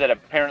know is that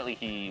apparently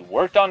he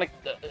worked on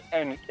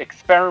and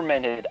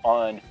experimented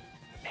on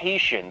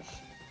patients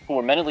who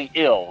were mentally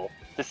ill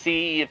to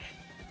see if,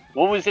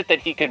 what was it, that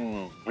he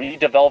can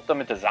redevelop them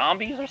into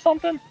zombies or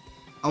something?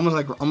 Almost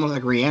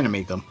like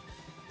reanimate them.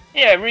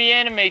 Yeah,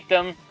 reanimate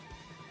them,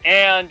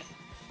 and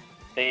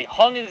they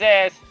hung his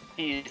ass.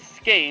 He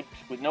escaped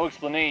with no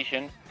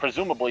explanation,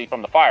 presumably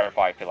from the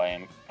Firefly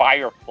family.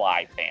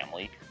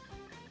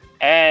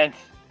 And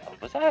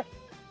that was that.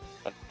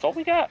 That's all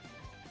we got.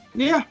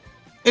 Yeah,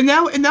 and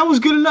that was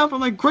good enough.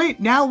 I'm like,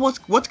 great. Now what's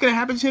gonna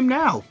happen to him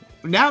now?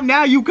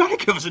 Now you gotta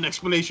give us an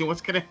explanation.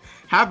 What's gonna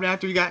happen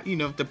after you got,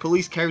 the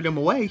police carried him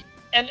away?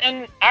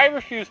 And I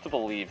refuse to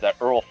believe that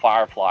Earl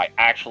Firefly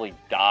actually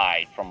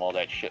died from all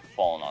that shit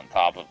falling on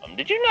top of him.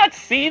 Did you not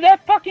see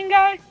that fucking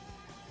guy?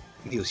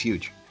 He was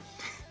huge.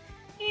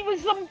 He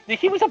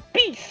was a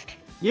beast.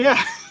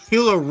 Yeah, he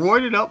was a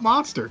roided up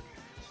monster.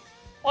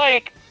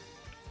 Like,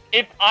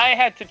 if I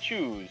had to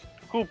choose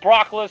who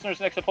Brock Lesnar's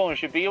next opponent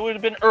should be, it would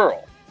have been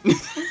Earl.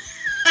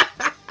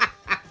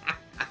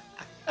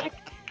 Like,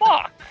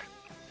 fuck.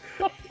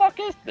 The fuck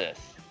is this?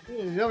 Yeah,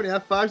 you know how many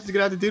F5s he's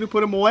gonna have to do to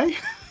put him away?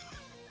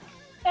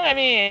 I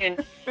mean,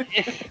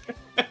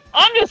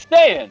 I'm just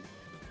saying.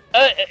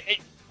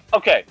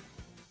 Okay.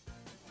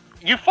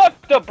 You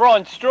fucked up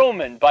Braun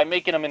Strowman by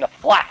making him into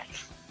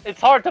flats. It's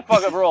hard to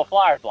fuck up Earl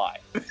Firefly.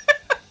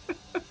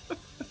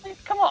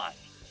 Come on.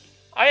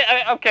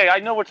 Okay, I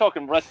know we're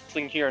talking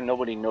wrestling here and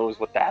nobody knows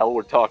what the hell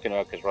we're talking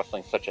about because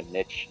wrestling's such a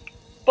niche.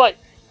 But,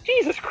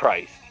 Jesus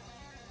Christ.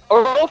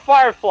 Earl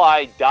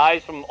Firefly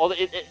dies from all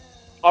the...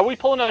 Are we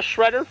pulling a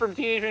Shredder from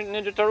Teenage Mutant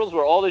Ninja Turtles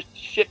where all this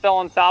shit fell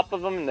on top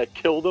of him and that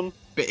killed him?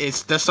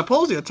 That's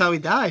supposedly that's how he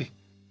died.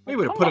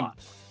 Maybe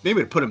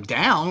to put him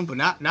down, but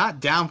not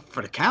down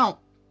for the count.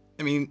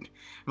 I mean,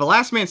 the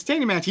last man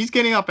standing match, he's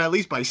getting up at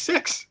least by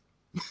 6.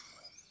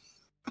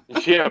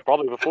 Yeah,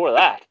 probably before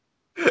that.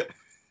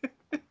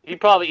 He's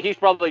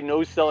probably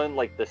no-selling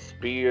like the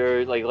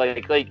spear, like.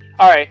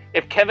 All right,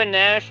 if Kevin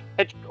Nash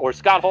or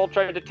Scott Hall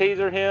tried to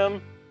taser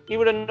him, he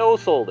would have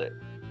no-sold it.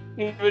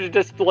 He would have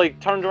just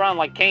like turned around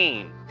like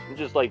Kane and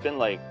just like been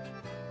like,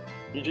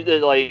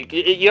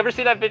 you ever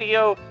see that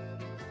video?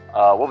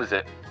 What was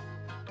it?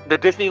 The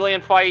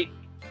Disneyland fight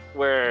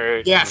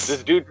where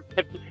this dude,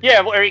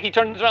 where he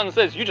turns around and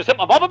says, "You just hit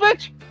my mama,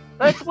 bitch."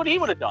 That's what he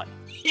would have done.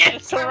 Yes,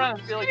 just turn around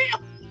and be like,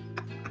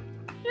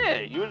 yeah,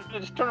 you would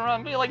just turn around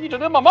and be like, "You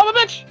just hit my mama,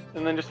 bitch,"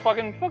 and then just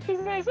fucking fuck his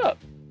ass up.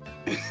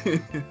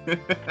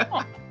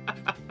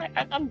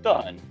 I'm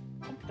done.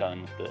 I'm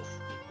done with this.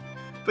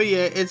 But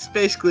yeah, it's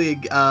basically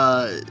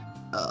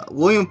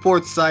William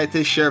Forsythe,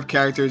 this sheriff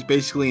character, is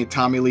basically in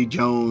Tommy Lee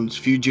Jones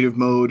fugitive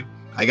mode.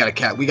 We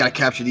gotta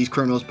capture these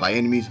criminals by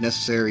any means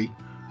necessary.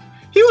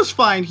 He was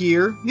fine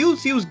here.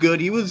 He was good.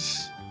 He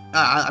was.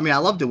 I mean, I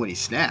loved it when he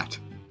snapped.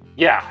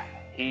 Yeah,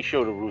 he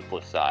showed a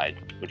ruthless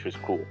side, which was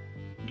cool.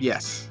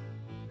 Yes.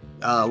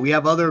 We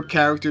have other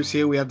characters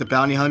here. We have the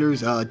bounty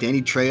hunters,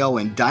 Danny Trejo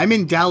and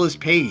Diamond Dallas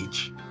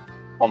Page.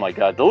 Oh my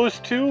god, those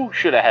two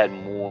should have had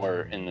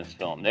more in this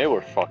film. They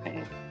were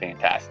fucking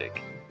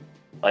fantastic.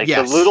 Like,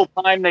 yes. The little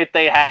time that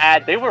they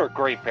had, they were a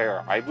great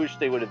pair. I wish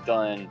they would have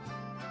done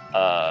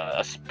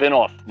a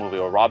spin-off movie,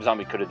 or Rob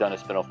Zombie could have done a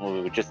spin-off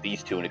movie with just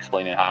these two and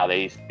explaining how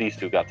these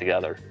two got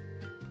together.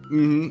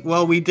 Mm-hmm.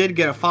 Well, we did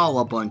get a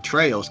follow-up on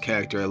Trejo's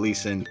character, at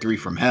least in 3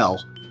 from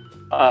Hell.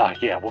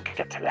 Yeah, we'll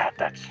get to that.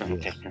 That's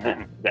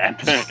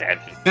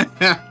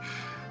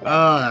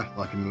that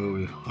fucking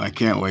movie. I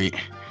can't wait.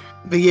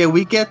 But yeah,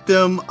 we get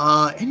them.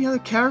 Any other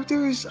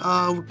characters?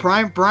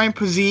 Brian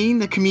Posehn,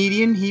 the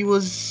comedian, he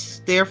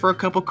was there for a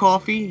cup of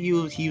coffee. He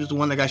was the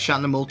one that got shot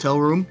in the motel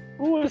room.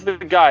 Who was the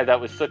guy that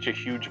was such a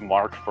huge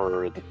mark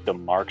for the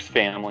Marx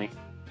family?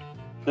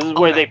 This is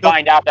where they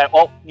find out that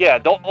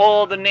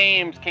all the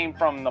names came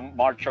from the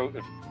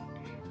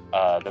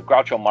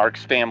Groucho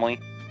Marx family.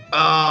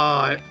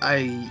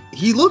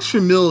 He looks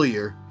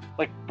familiar.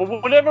 Like, for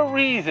whatever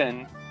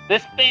reason,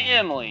 this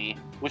family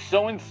was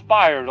so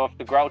inspired off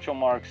the Groucho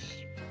Marx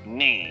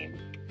name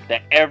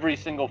that every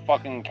single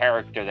fucking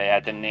character they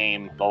had to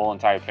name the whole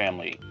entire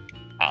family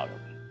out of.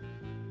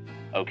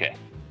 Okay.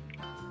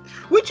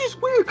 Which is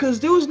weird, because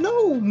there was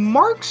no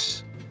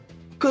Marx.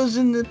 Because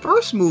in the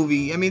first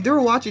movie, I mean, they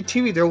were watching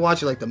TV, they were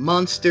watching, like, the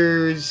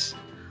Munsters,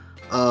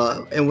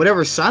 and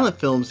whatever silent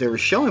films they were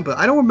showing, but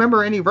I don't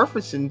remember any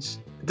references,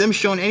 them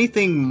showing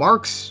anything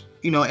Marx,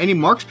 any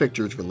Marx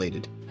pictures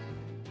related.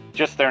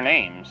 Just their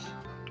names.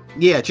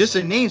 Yeah, just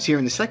their names here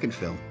in the second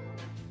film.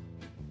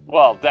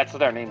 Well, that's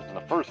their names in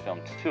the first film,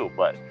 too,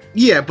 but...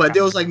 Yeah, but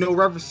there was, like, no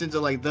references to,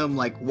 like, them,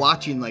 like,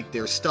 watching, like,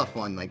 their stuff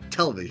on, like,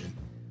 television.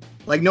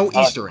 Like, no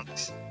Easter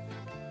eggs.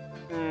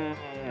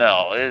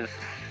 No, it's...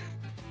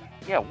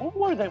 Yeah, what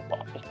were they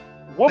watching?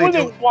 What were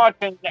they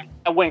watching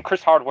when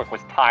Chris Hardwick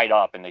was tied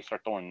up and they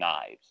start throwing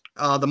knives?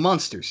 The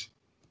Munsters.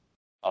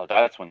 Oh,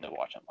 that's when they're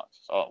watching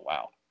Munsters. Oh,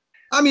 wow.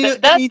 I mean,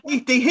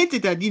 they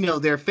hinted that,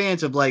 they're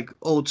fans of, like,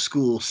 old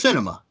school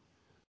cinema.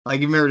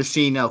 Like, you remember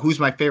seeing Who's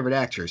My Favorite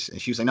Actress? And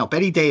she was like, no,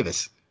 Bette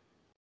Davis.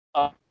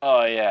 Oh,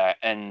 yeah.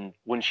 And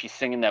when she's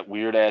singing that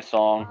weird-ass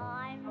song.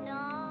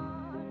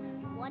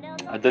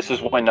 This is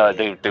when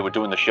they were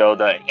doing the show,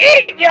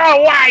 Eat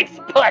Your Wife's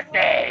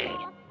Pussy!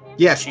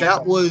 Yes,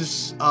 that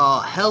was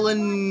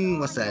Helen...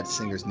 What's that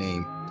singer's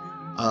name?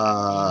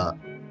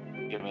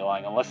 Give me a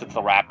line. Unless it's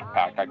the Rat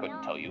Pack, I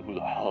couldn't tell you who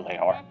the hell they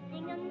are.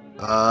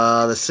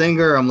 The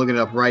singer, I'm looking it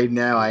up right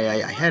now. I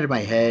had it in my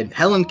head.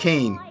 Helen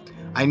Kane.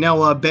 I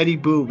know Betty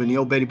Boop in the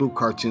old Betty Boop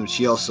cartoon.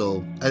 She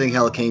also... I think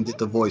Helen Kane did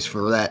the voice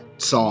for that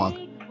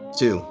song,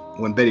 too.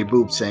 When Betty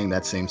Boop sang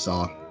that same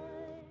song.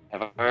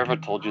 Have I ever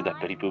told you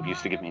that Betty Boop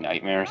used to give me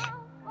nightmares?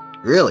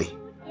 Really?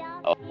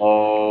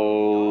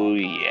 Oh,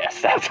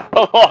 yes. That's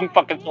a long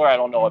fucking story. I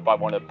don't know if I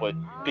want to put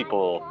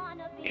people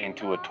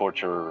into a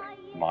torture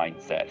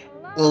mindset.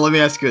 Well, let me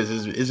ask you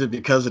this. Is it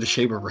because of the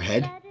shape of her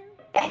head?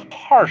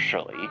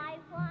 Partially.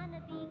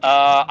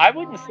 I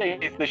wouldn't say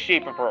it's the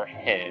shape of her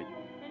head.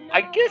 I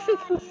guess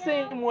it's the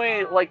same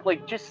way,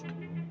 like just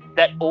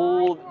that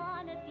old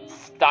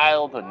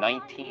style, the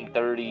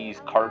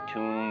 1930s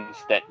cartoons,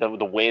 that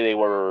the way they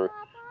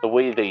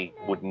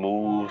would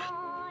move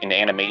in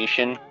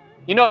animation.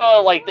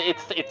 Like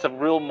it's a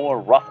real more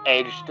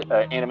rough-edged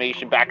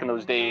animation back in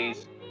those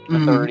days, the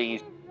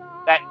 30s.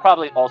 That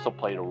probably also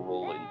played a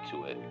role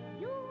into it.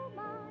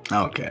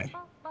 Okay.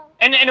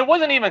 And it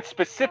wasn't even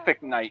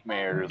specific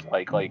nightmares,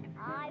 like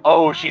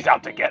oh, she's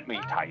out to get me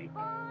type.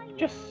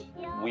 Just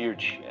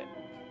weird shit.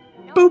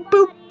 Boop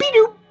boop beep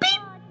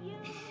beep.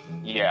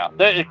 Yeah,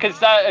 because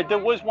there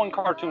was one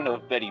cartoon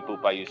of Betty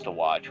Boop I used to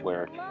watch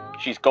where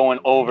she's going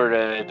over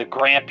to the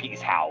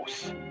Grampy's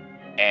house.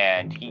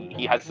 And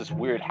he has this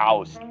weird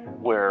house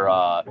where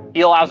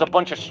he allows a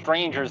bunch of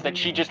strangers that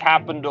she just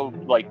happened to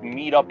like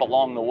meet up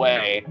along the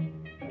way,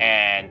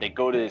 and they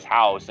go to his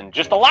house and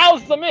just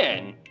allows them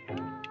in,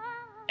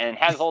 and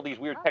has all these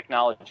weird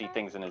technology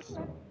things in his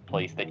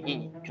place that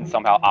he can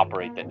somehow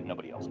operate that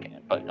nobody else can.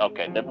 But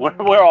okay,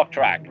 we're off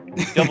track.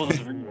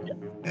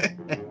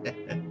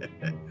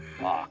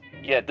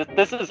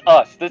 This is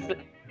us.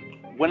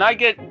 When I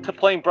get to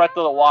playing Breath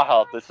of the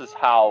Wild, this is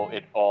how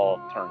it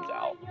all turns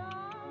out.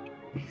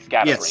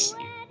 Scatterbrain.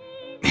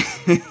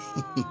 Yes.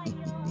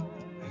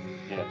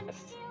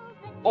 Yes.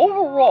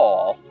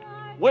 Overall,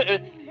 where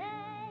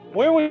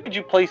would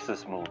you place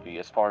this movie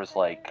as far as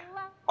like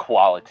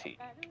quality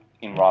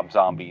in Rob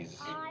Zombie's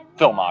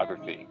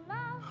filmography?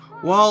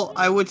 Well,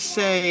 I would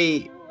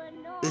say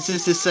this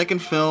is his second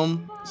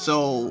film,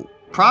 so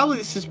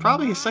this is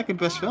probably his second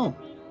best film.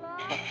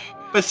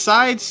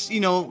 Besides,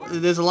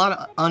 there's a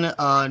lot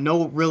of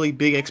no really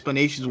big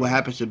explanations what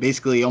happens to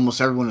basically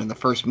almost everyone in the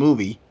first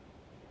movie.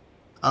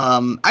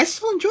 I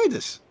still enjoyed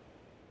this.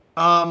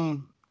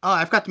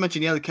 I forgot to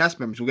mention the other cast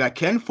members. We got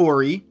Ken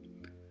Foree.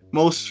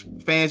 Most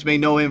fans may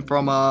know him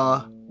from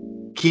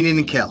Kenan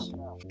and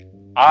Kel.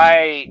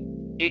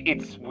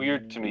 It's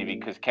weird to me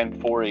because Ken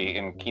Foree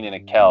in Kenan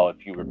and Kel,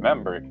 if you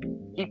remember,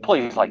 he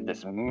plays like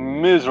this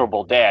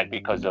miserable dad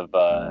because of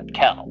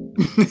Kel.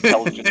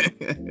 Kel's just...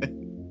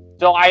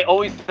 So I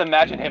always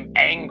imagine him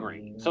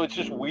angry. So it's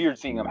just weird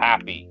seeing him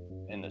happy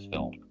in this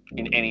film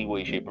in any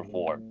way, shape, or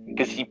form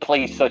because he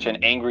plays such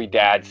an angry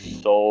dad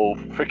so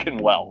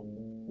freaking well.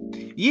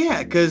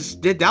 Yeah, because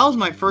that was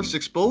my first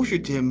exposure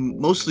to him,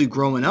 mostly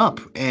growing up,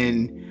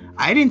 and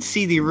I didn't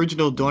see the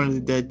original Dawn of the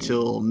Dead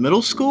till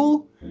middle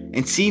school,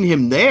 and seeing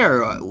him there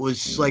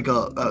was like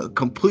a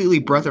completely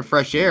breath of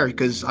fresh air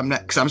because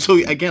I'm so,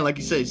 again, like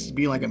you said, he's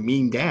being like a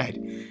mean dad,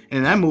 and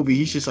in that movie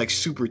he's just like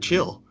super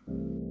chill,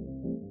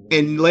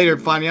 and later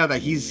finding out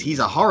that he's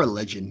a horror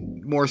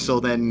legend more so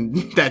than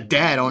that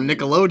dad on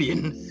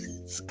Nickelodeon.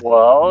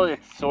 Well,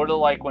 it's sort of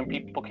like when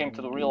people came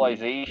to the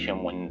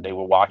realization when they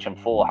were watching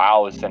Full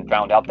House and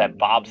found out that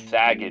Bob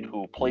Saget,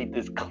 who played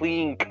this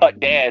clean-cut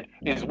dad,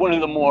 is one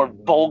of the more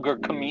vulgar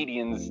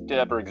comedians to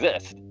ever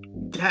exist.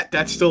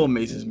 That still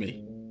amazes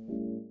me.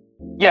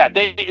 Yeah,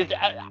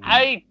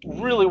 I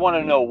really want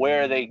to know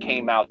where they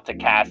came out to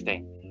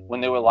casting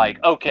when they were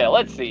like, okay,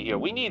 let's see here.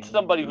 We need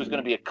somebody who's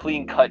going to be a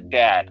clean-cut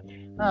dad.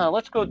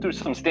 Let's go through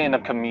some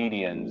stand-up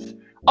comedians.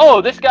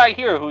 Oh, this guy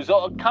here who's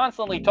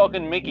constantly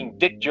talking, making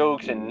dick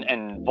jokes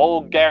and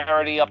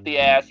vulgarity up the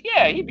ass.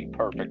 Yeah, he'd be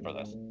perfect for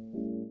this.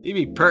 He'd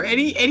be and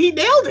he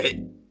nailed it.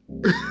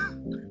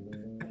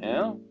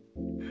 Yeah.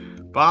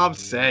 Bob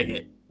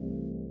Saget.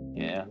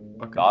 Yeah.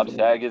 Bob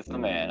Saget's the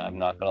man. I'm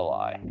not gonna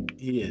lie.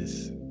 He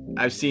is.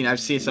 I've seen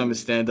some of his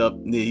stand-up.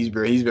 He's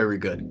very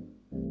good.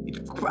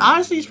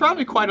 Honestly, he's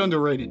probably quite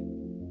underrated.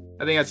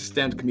 I think that's a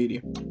stand-up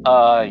comedian.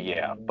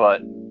 Yeah.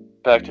 But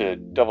back to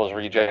Devil's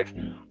Rejects.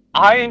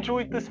 I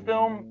enjoyed this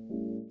film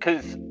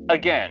because,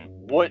 again,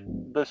 what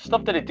the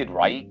stuff that it did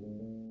right,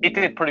 it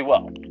did pretty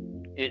well.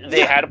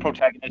 They had a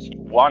protagonist who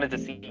wanted to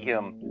see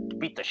him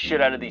beat the shit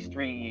out of these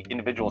three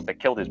individuals that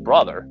killed his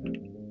brother.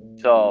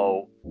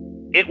 So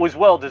it was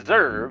well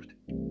deserved,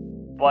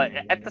 but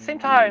at the same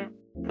time,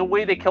 the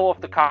way they kill off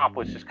the cop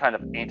was just kind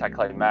of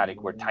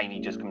anticlimactic, where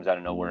Tiny just comes out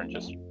of nowhere and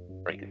just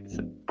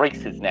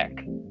breaks his neck.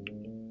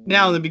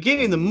 Now, in the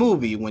beginning of the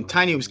movie, when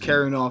Tiny was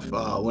carrying off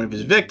one of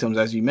his victims,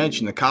 as you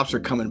mentioned, the cops were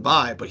coming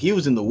by, but he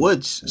was in the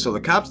woods, so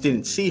the cops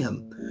didn't see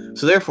him.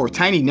 So therefore,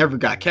 Tiny never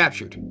got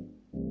captured.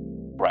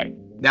 Right.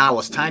 Now,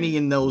 was Tiny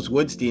in those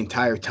woods the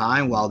entire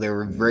time while they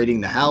were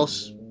raiding the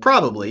house?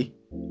 Probably.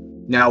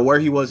 Now, where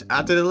he was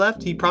after they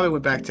left, he probably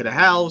went back to the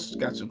house,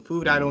 got some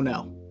food, I don't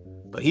know.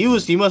 But he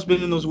must have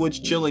been in those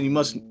woods chilling. He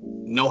must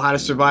know how to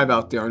survive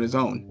out there on his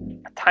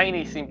own.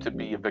 Tiny seemed to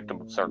be a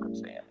victim of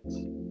circumstance.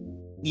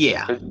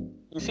 Yeah.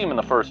 You see him in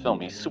the first film,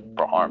 he's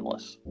super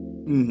harmless.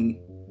 Mm-hmm.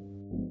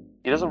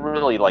 He doesn't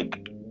really,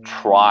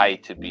 try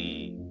to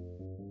be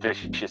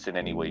vicious in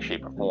any way,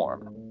 shape, or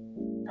form.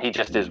 He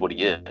just is what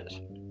he is.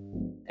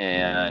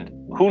 And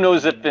who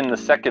knows if in the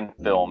second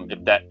film,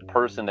 if that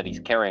person that he's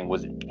carrying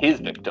was his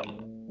victim.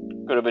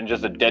 Could have been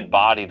just a dead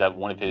body that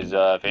one of his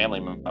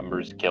family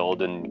members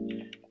killed,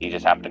 and he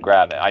just happened to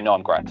grab it. I know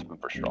I'm grasping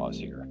for straws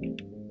here.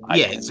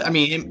 Yes,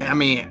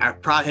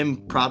 him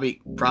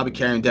probably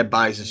carrying dead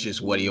bodies is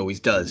just what he always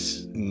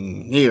does.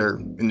 And here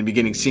in the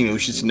beginning scene, it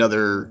was just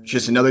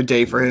another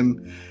day for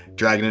him,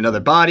 dragging another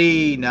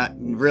body, not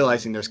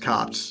realizing there's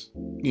cops,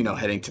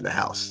 heading to the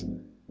house.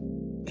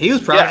 He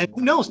was probably,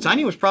 who knows?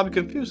 Tiny was probably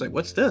confused, like,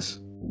 what's this?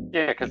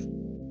 Yeah, because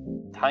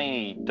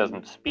Tiny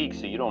doesn't speak,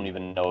 so you don't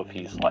even know if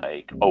he's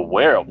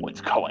aware of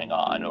what's going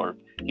on, or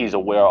he's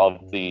aware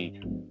of the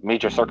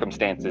major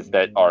circumstances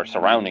that are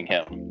surrounding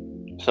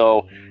him.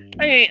 So.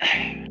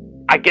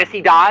 I guess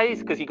he dies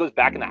because he goes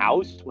back in the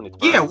house when it's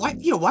burned.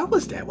 Why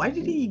was that? Why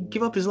did he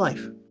give up his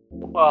life?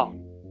 Well,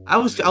 I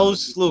was a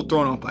little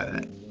thrown off by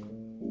that.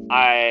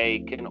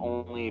 I can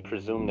only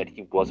presume that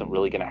he wasn't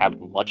really going to have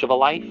much of a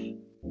life,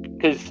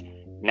 because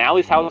now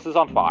his house is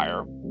on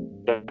fire,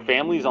 the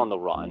family's on the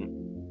run,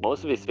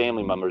 most of his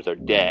family members are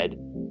dead.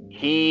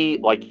 He,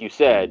 like you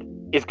said,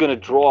 is going to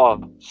draw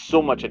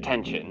so much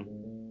attention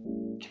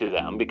to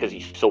them because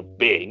he's so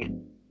big.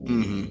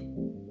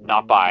 Mm-hmm.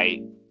 Not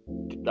by...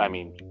 I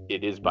mean,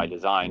 it is by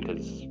design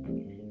because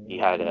he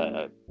had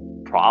a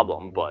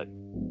problem, but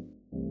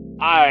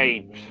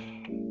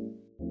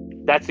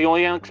that's the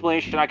only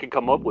explanation I could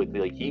come up with.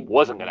 He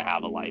wasn't going to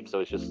have a life, so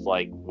it's just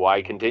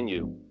why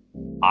continue?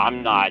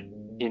 I'm not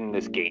in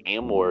this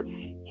game, or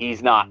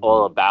he's not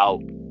all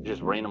about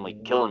just randomly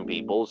killing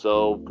people,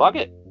 so fuck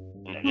it.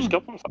 And then just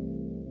kill himself.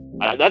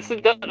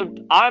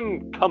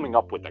 I'm coming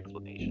up with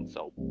explanations,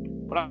 so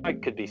what I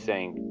could be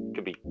saying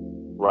could be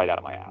right out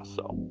of my ass,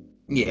 so...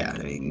 Yeah,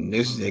 I mean,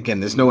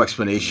 there's no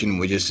explanation.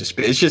 It's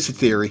just a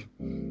theory.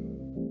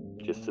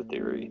 Just a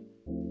theory.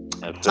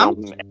 The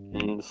film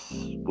ends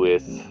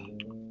with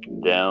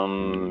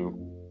them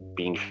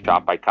being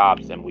shot by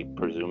cops, and we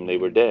presume they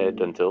were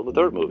dead until the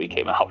third movie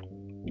came out.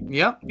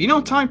 Yep.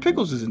 Tommy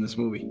Pickles is in this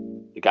movie.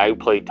 The guy who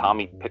played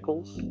Tommy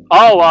Pickles?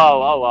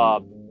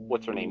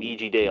 what's her name?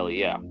 E.G. Daily,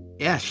 yeah.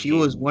 Yeah, she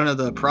was one of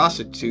the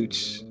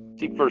prostitutes.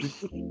 See, for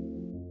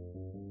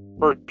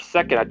a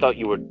second, I thought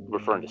you were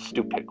referring to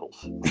Stu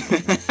Pickles.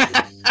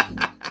 I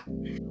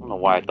don't know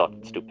why I thought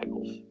Stu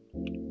Pickles.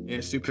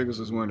 Yeah, Stu Pickles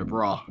was wearing a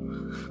bra.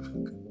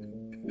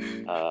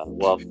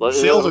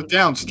 Sales are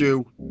down,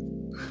 Stu.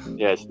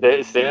 Yes,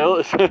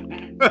 sales.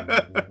 I'm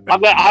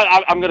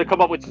gonna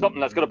come up with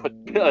something that's gonna put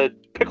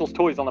Pickles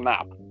toys on the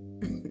map.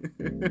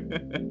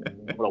 I'm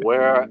gonna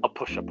wear a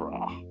push-up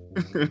bra.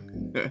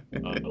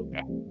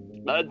 Okay.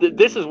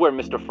 This is where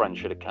Mr. Friend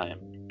should have come.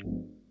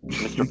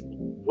 Mr.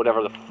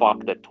 Whatever the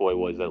fuck that toy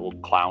was, that little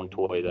clown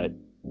toy that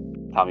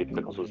Tommy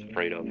Pickles was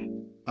afraid of.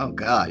 Oh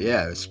God,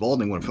 yeah.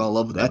 Spalding would have fell in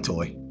love with that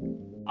toy.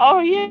 Oh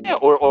yeah,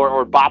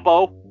 or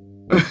Boppo.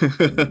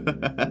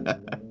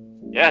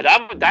 Yeah,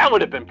 that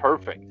would have been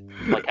perfect.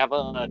 Like have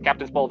a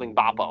Captain Spaulding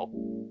Boppo.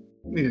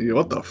 Yeah,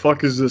 what the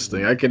fuck is this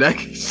thing? I can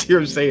hear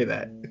him saying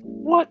that.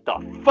 What the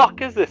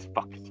fuck is this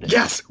fucking thing?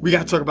 Yes, we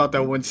gotta talk about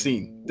that one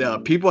scene.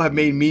 People have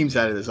made memes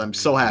out of this. I'm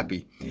so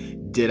happy.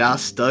 Did I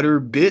stutter,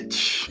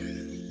 bitch?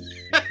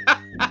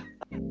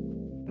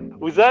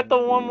 Was that the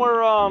one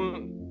where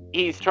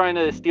he's trying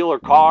to steal her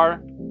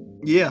car?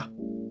 Yeah.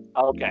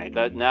 Okay,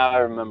 now I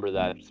remember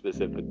that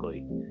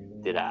specifically.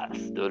 Did I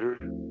stutter,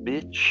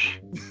 bitch?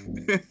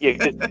 Yeah.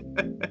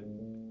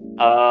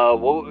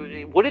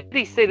 What did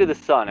he say to the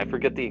son? I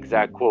forget the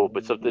exact quote,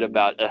 but something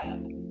about.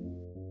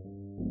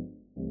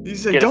 He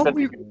said,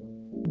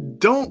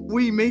 "Don't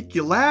we make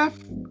you laugh?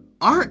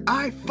 Aren't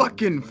I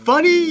fucking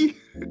funny?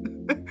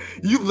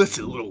 You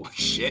listen, little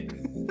shit.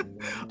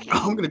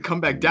 I'm gonna come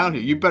back down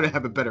here. You better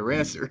have a better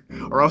answer,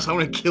 or else I'm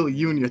gonna kill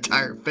you and your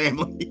entire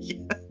family."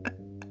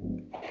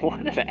 What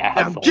an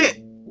asshole! Now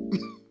get.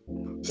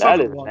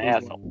 That is an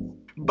asshole.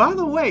 By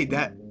the way,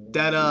 that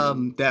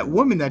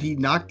woman that he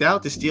knocked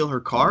out to steal her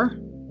car.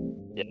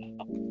 Yeah.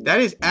 That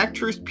is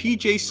actress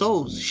PJ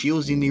Souls. She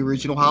was in the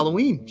original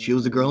Halloween. She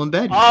was the girl in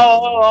bed. Shit.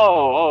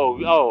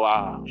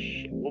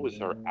 What was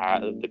her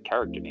the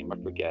character name? I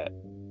forget.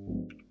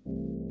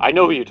 I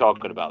know who you're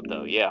talking about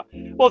though. Yeah.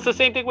 Well, it's the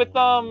same thing with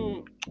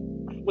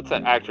what's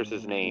that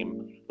actress's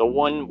name? The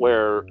one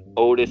where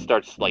Otis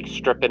starts like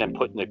stripping and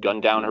putting the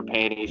gun down her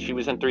panties. She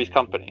was in Three's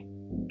Company.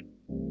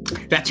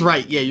 That's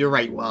right. Yeah, you're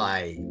right. Well,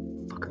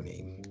 fuck her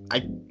name.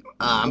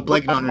 I'm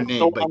blanking on her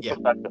name, but yeah.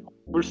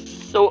 We're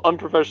so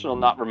unprofessional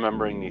not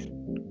remembering these.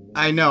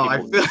 I know.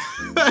 I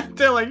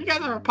feel like you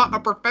guys are a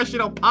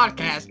professional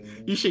podcast.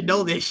 You should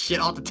know this shit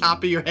off the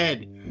top of your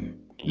head.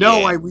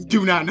 No, we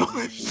do not know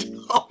this shit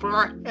off of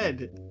our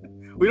head.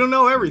 We don't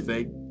know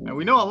everything, and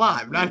we know a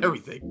lot, but not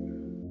everything.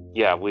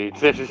 Yeah,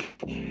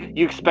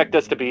 you expect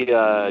us to be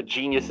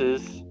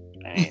geniuses?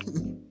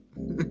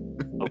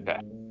 Okay.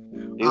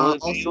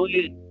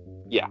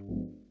 Yeah.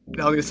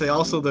 I was gonna say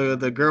also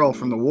the girl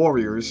from the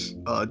Warriors,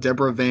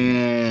 Deborah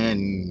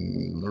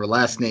Van, her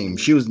last name.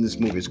 She was in this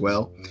movie as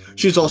well.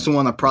 She was also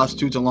one of the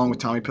prostitutes along with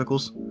Tommy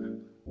Pickles.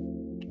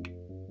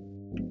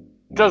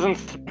 Doesn't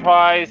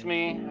surprise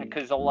me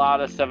because a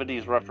lot of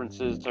 70s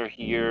references are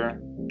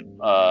here.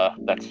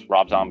 That's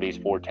Rob Zombie's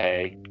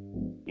forte.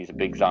 He's a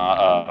big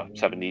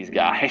 70s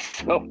guy,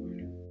 so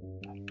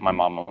my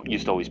mom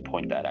used to always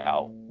point that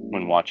out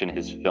when watching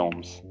his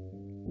films.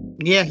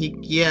 Yeah,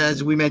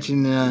 as we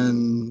mentioned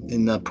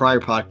in the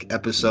prior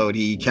episode,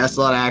 he cast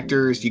a lot of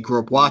actors he grew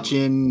up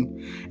watching.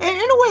 And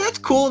in a way, that's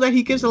cool that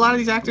he gives a lot of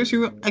these actors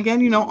who,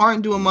 again,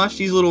 aren't doing much,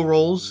 these little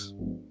roles.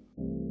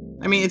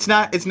 I mean, it's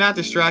not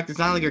distracting. It's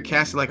not like you're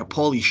casting like a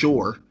Pauly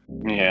Shore.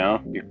 Yeah,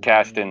 you're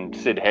casting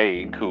Sid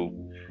Haig, who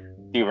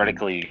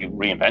theoretically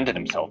reinvented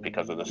himself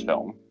because of this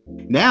film.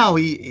 Now,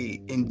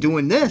 he in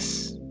doing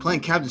this,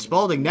 playing Captain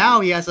Spaulding,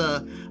 now he has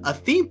a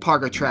theme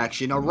park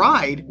attraction, a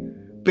ride,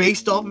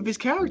 based off of his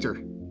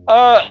character.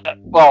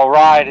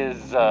 Ride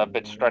is a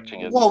bit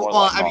stretching it.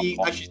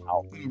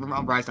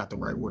 Ride's not the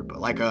right word, but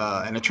like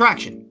an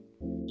attraction.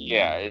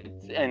 Yeah,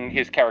 and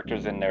his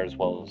character's in there as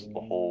well as the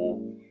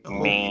whole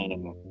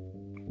main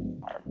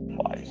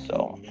Firefly,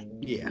 so.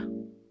 Yeah.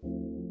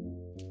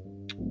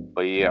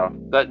 But yeah,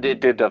 it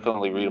did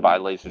definitely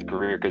revitalize his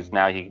career because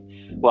now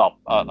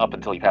up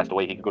until he passed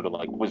away, he could go to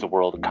like Wizard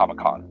World and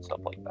Comic-Con and stuff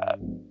like that.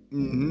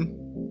 Mm-hmm.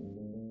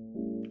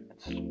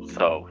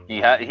 So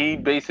he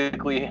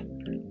basically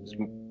is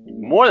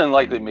more than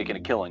likely making a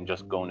killing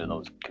just going to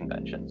those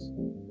conventions.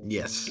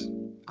 Yes,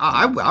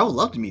 I would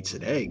love to meet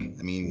Sid Haig.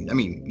 I mean, if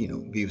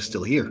he was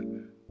still here.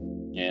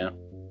 Yeah,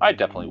 I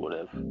definitely would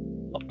have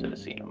loved to have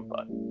seen him,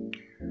 but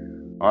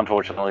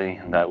unfortunately,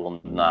 that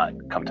will not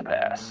come to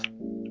pass.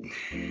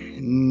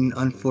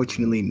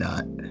 Unfortunately,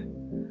 not.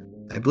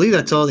 I believe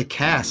that's all the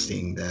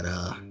casting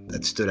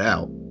that stood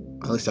out.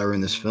 At least I were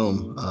in this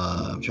film.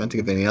 I'm trying to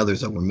think of any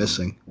others that we're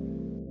missing.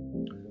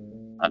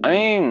 I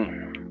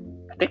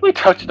mean, I think we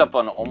touched up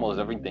on almost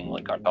everything,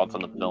 like our thoughts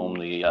on the film,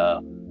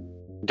 the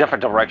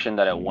different direction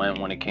that it went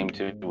when it came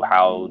to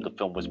how the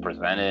film was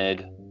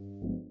presented.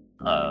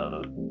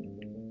 I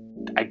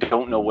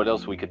don't know what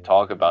else we could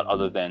talk about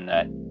other than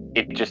that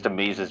it just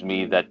amazes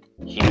me that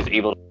he was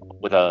able to,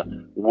 with a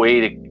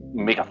way to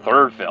make a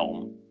third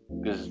film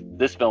because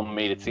this film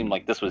made it seem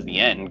like this was the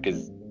end,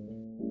 because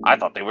I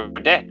thought they were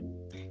dead.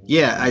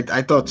 Yeah,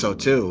 I thought so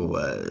too.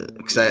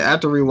 Because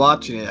after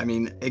rewatching it, I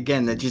mean,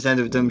 again, that just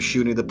ended with them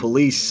shooting the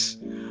police.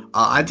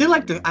 I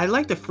like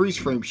the freeze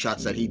frame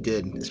shots that he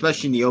did,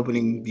 especially in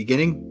the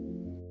beginning.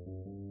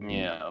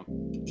 Yeah.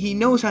 He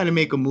knows how to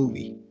make a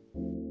movie,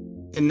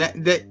 and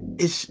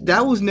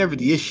that was never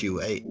the issue.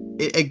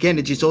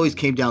 It just always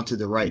came down to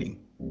the writing.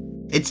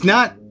 It's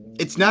not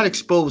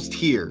exposed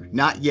here,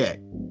 not yet.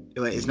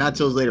 It's not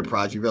till later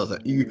project you realize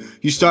that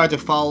you start to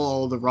follow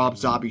all the Rob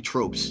Zombie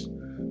tropes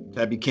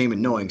that became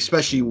annoying,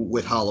 especially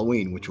with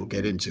Halloween, which we'll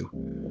get into.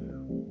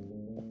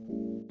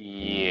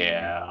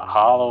 Yeah,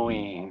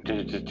 Halloween.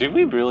 Do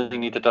we really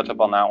need to touch up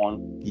on that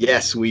one?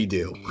 Yes, we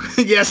do.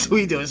 Yes,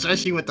 we do,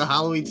 especially with the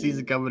Halloween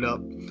season coming up.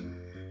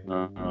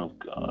 Oh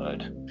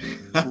God.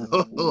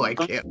 Oh, I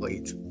can't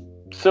wait.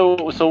 So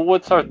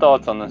what's our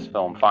thoughts on this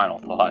film? Final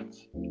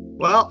thoughts?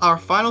 Well, our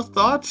final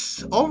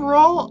thoughts.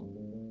 Overall,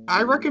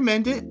 I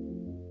recommend it.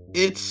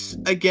 It's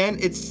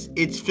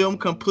filmed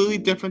completely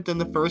different than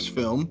the first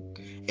film.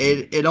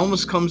 It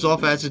almost comes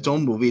off as its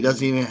own movie. It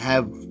doesn't even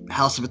have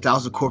House of a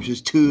Thousand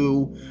Corpses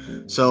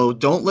 2. So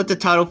don't let the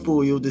title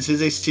fool you. This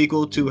is a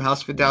sequel to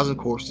House of a Thousand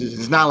Corpses.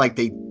 It's not like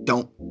they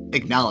don't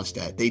acknowledge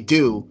that. They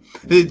do.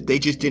 They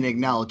just didn't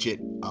acknowledge it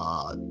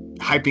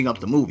hyping up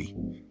the movie.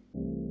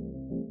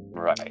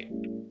 Right.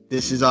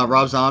 This is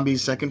Rob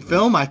Zombie's second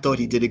film. I thought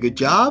he did a good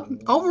job.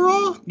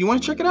 Overall, you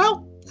want to check it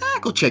out?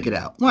 Go check it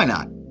out. Why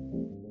not?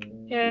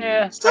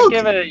 Yeah, I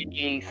give it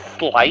a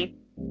slight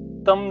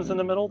thumbs in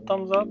the middle,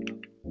 thumbs up,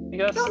 I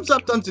guess. Thumbs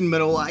up, thumbs in the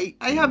middle. I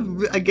have,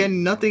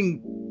 again,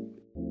 nothing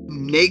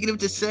negative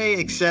to say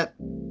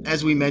except,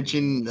 as we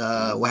mentioned,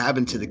 what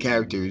happened to the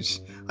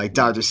characters, like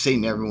Dr.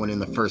 Satan, everyone in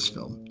the first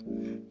film.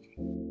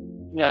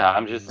 Yeah,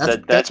 I'm just...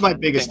 That's my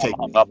biggest take.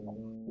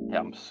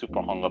 I'm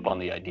super hung up on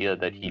the idea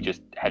that he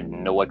just had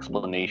no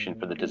explanation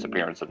for the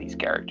disappearance of these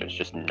characters,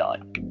 just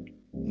none.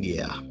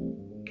 Yeah.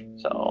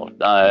 So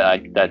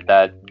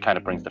that kind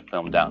of brings the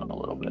film down a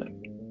little bit.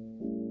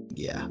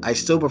 Yeah, I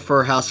still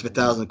prefer House of a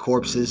Thousand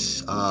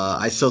Corpses.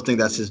 I still think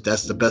that's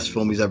the best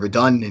film he's ever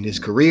done in his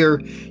career.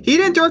 He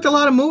didn't direct a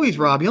lot of movies,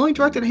 Rob. He only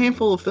directed a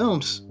handful of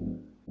films.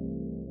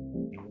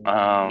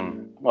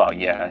 Well,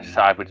 yeah,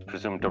 so I would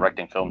presume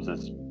directing films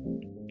is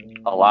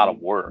a lot of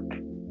work.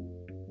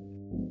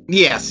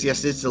 Yes,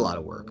 it's a lot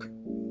of work.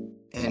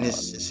 And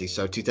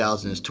so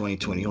 2000 is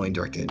 2020. He only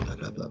directed. Blah,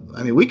 blah, blah.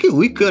 I mean, we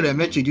could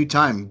eventually do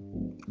time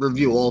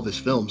review all of his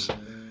films.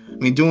 I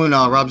mean, doing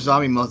Rob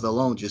Zombie month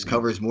alone just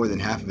covers more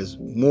than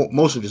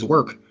most of his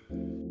work.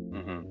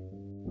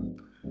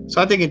 Mm-hmm.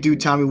 So I think in due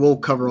time we will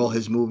cover all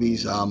his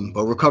movies.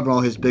 But we're covering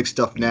all his big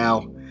stuff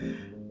now.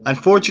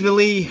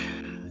 Unfortunately,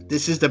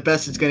 this is the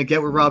best it's going to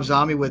get with Rob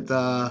Zombie. We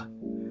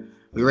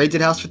rated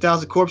House of a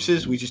Thousand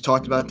Corpses. We just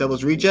talked about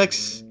Devil's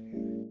Rejects.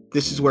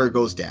 This is where it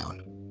goes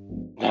down.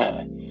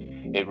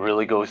 It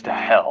really goes to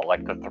hell,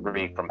 like the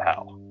three from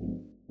hell.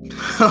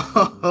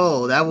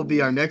 Oh, that will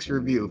be our next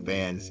review,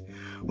 fans.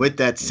 With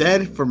that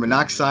said, for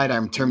Monoxide,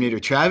 I'm Terminator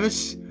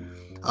Travis.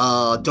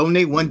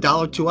 Donate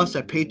 $1 to us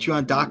at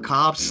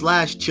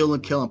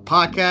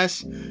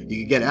patreon.com/chillandkillingpodcast.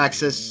 You can get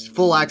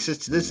full access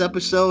to this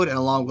episode and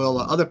along with all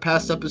the other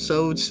past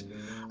episodes.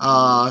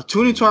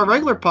 Tune into our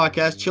regular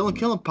podcast, Chill and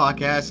Killing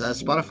Podcast, at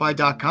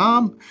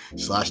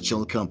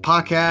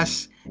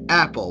spotify.com/chillandkillingpodcast.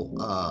 Apple,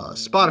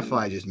 Spotify,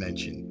 I just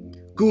mentioned,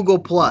 Google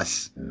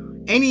Plus,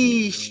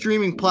 any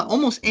streaming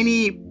almost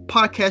any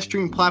podcast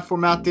streaming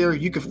platform out there,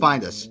 you can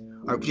find us.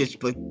 Or just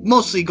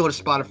mostly go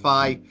to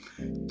Spotify.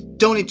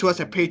 Donate to us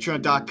at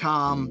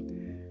patreon.com.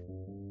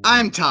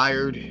 I'm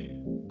tired.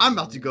 I'm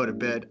about to go to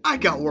bed. I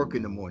got work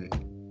in the morning.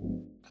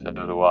 So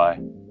do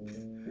I.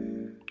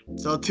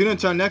 So tune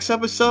into our next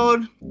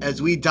episode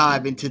as we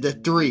dive into the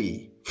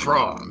 3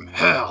 from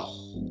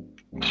hell.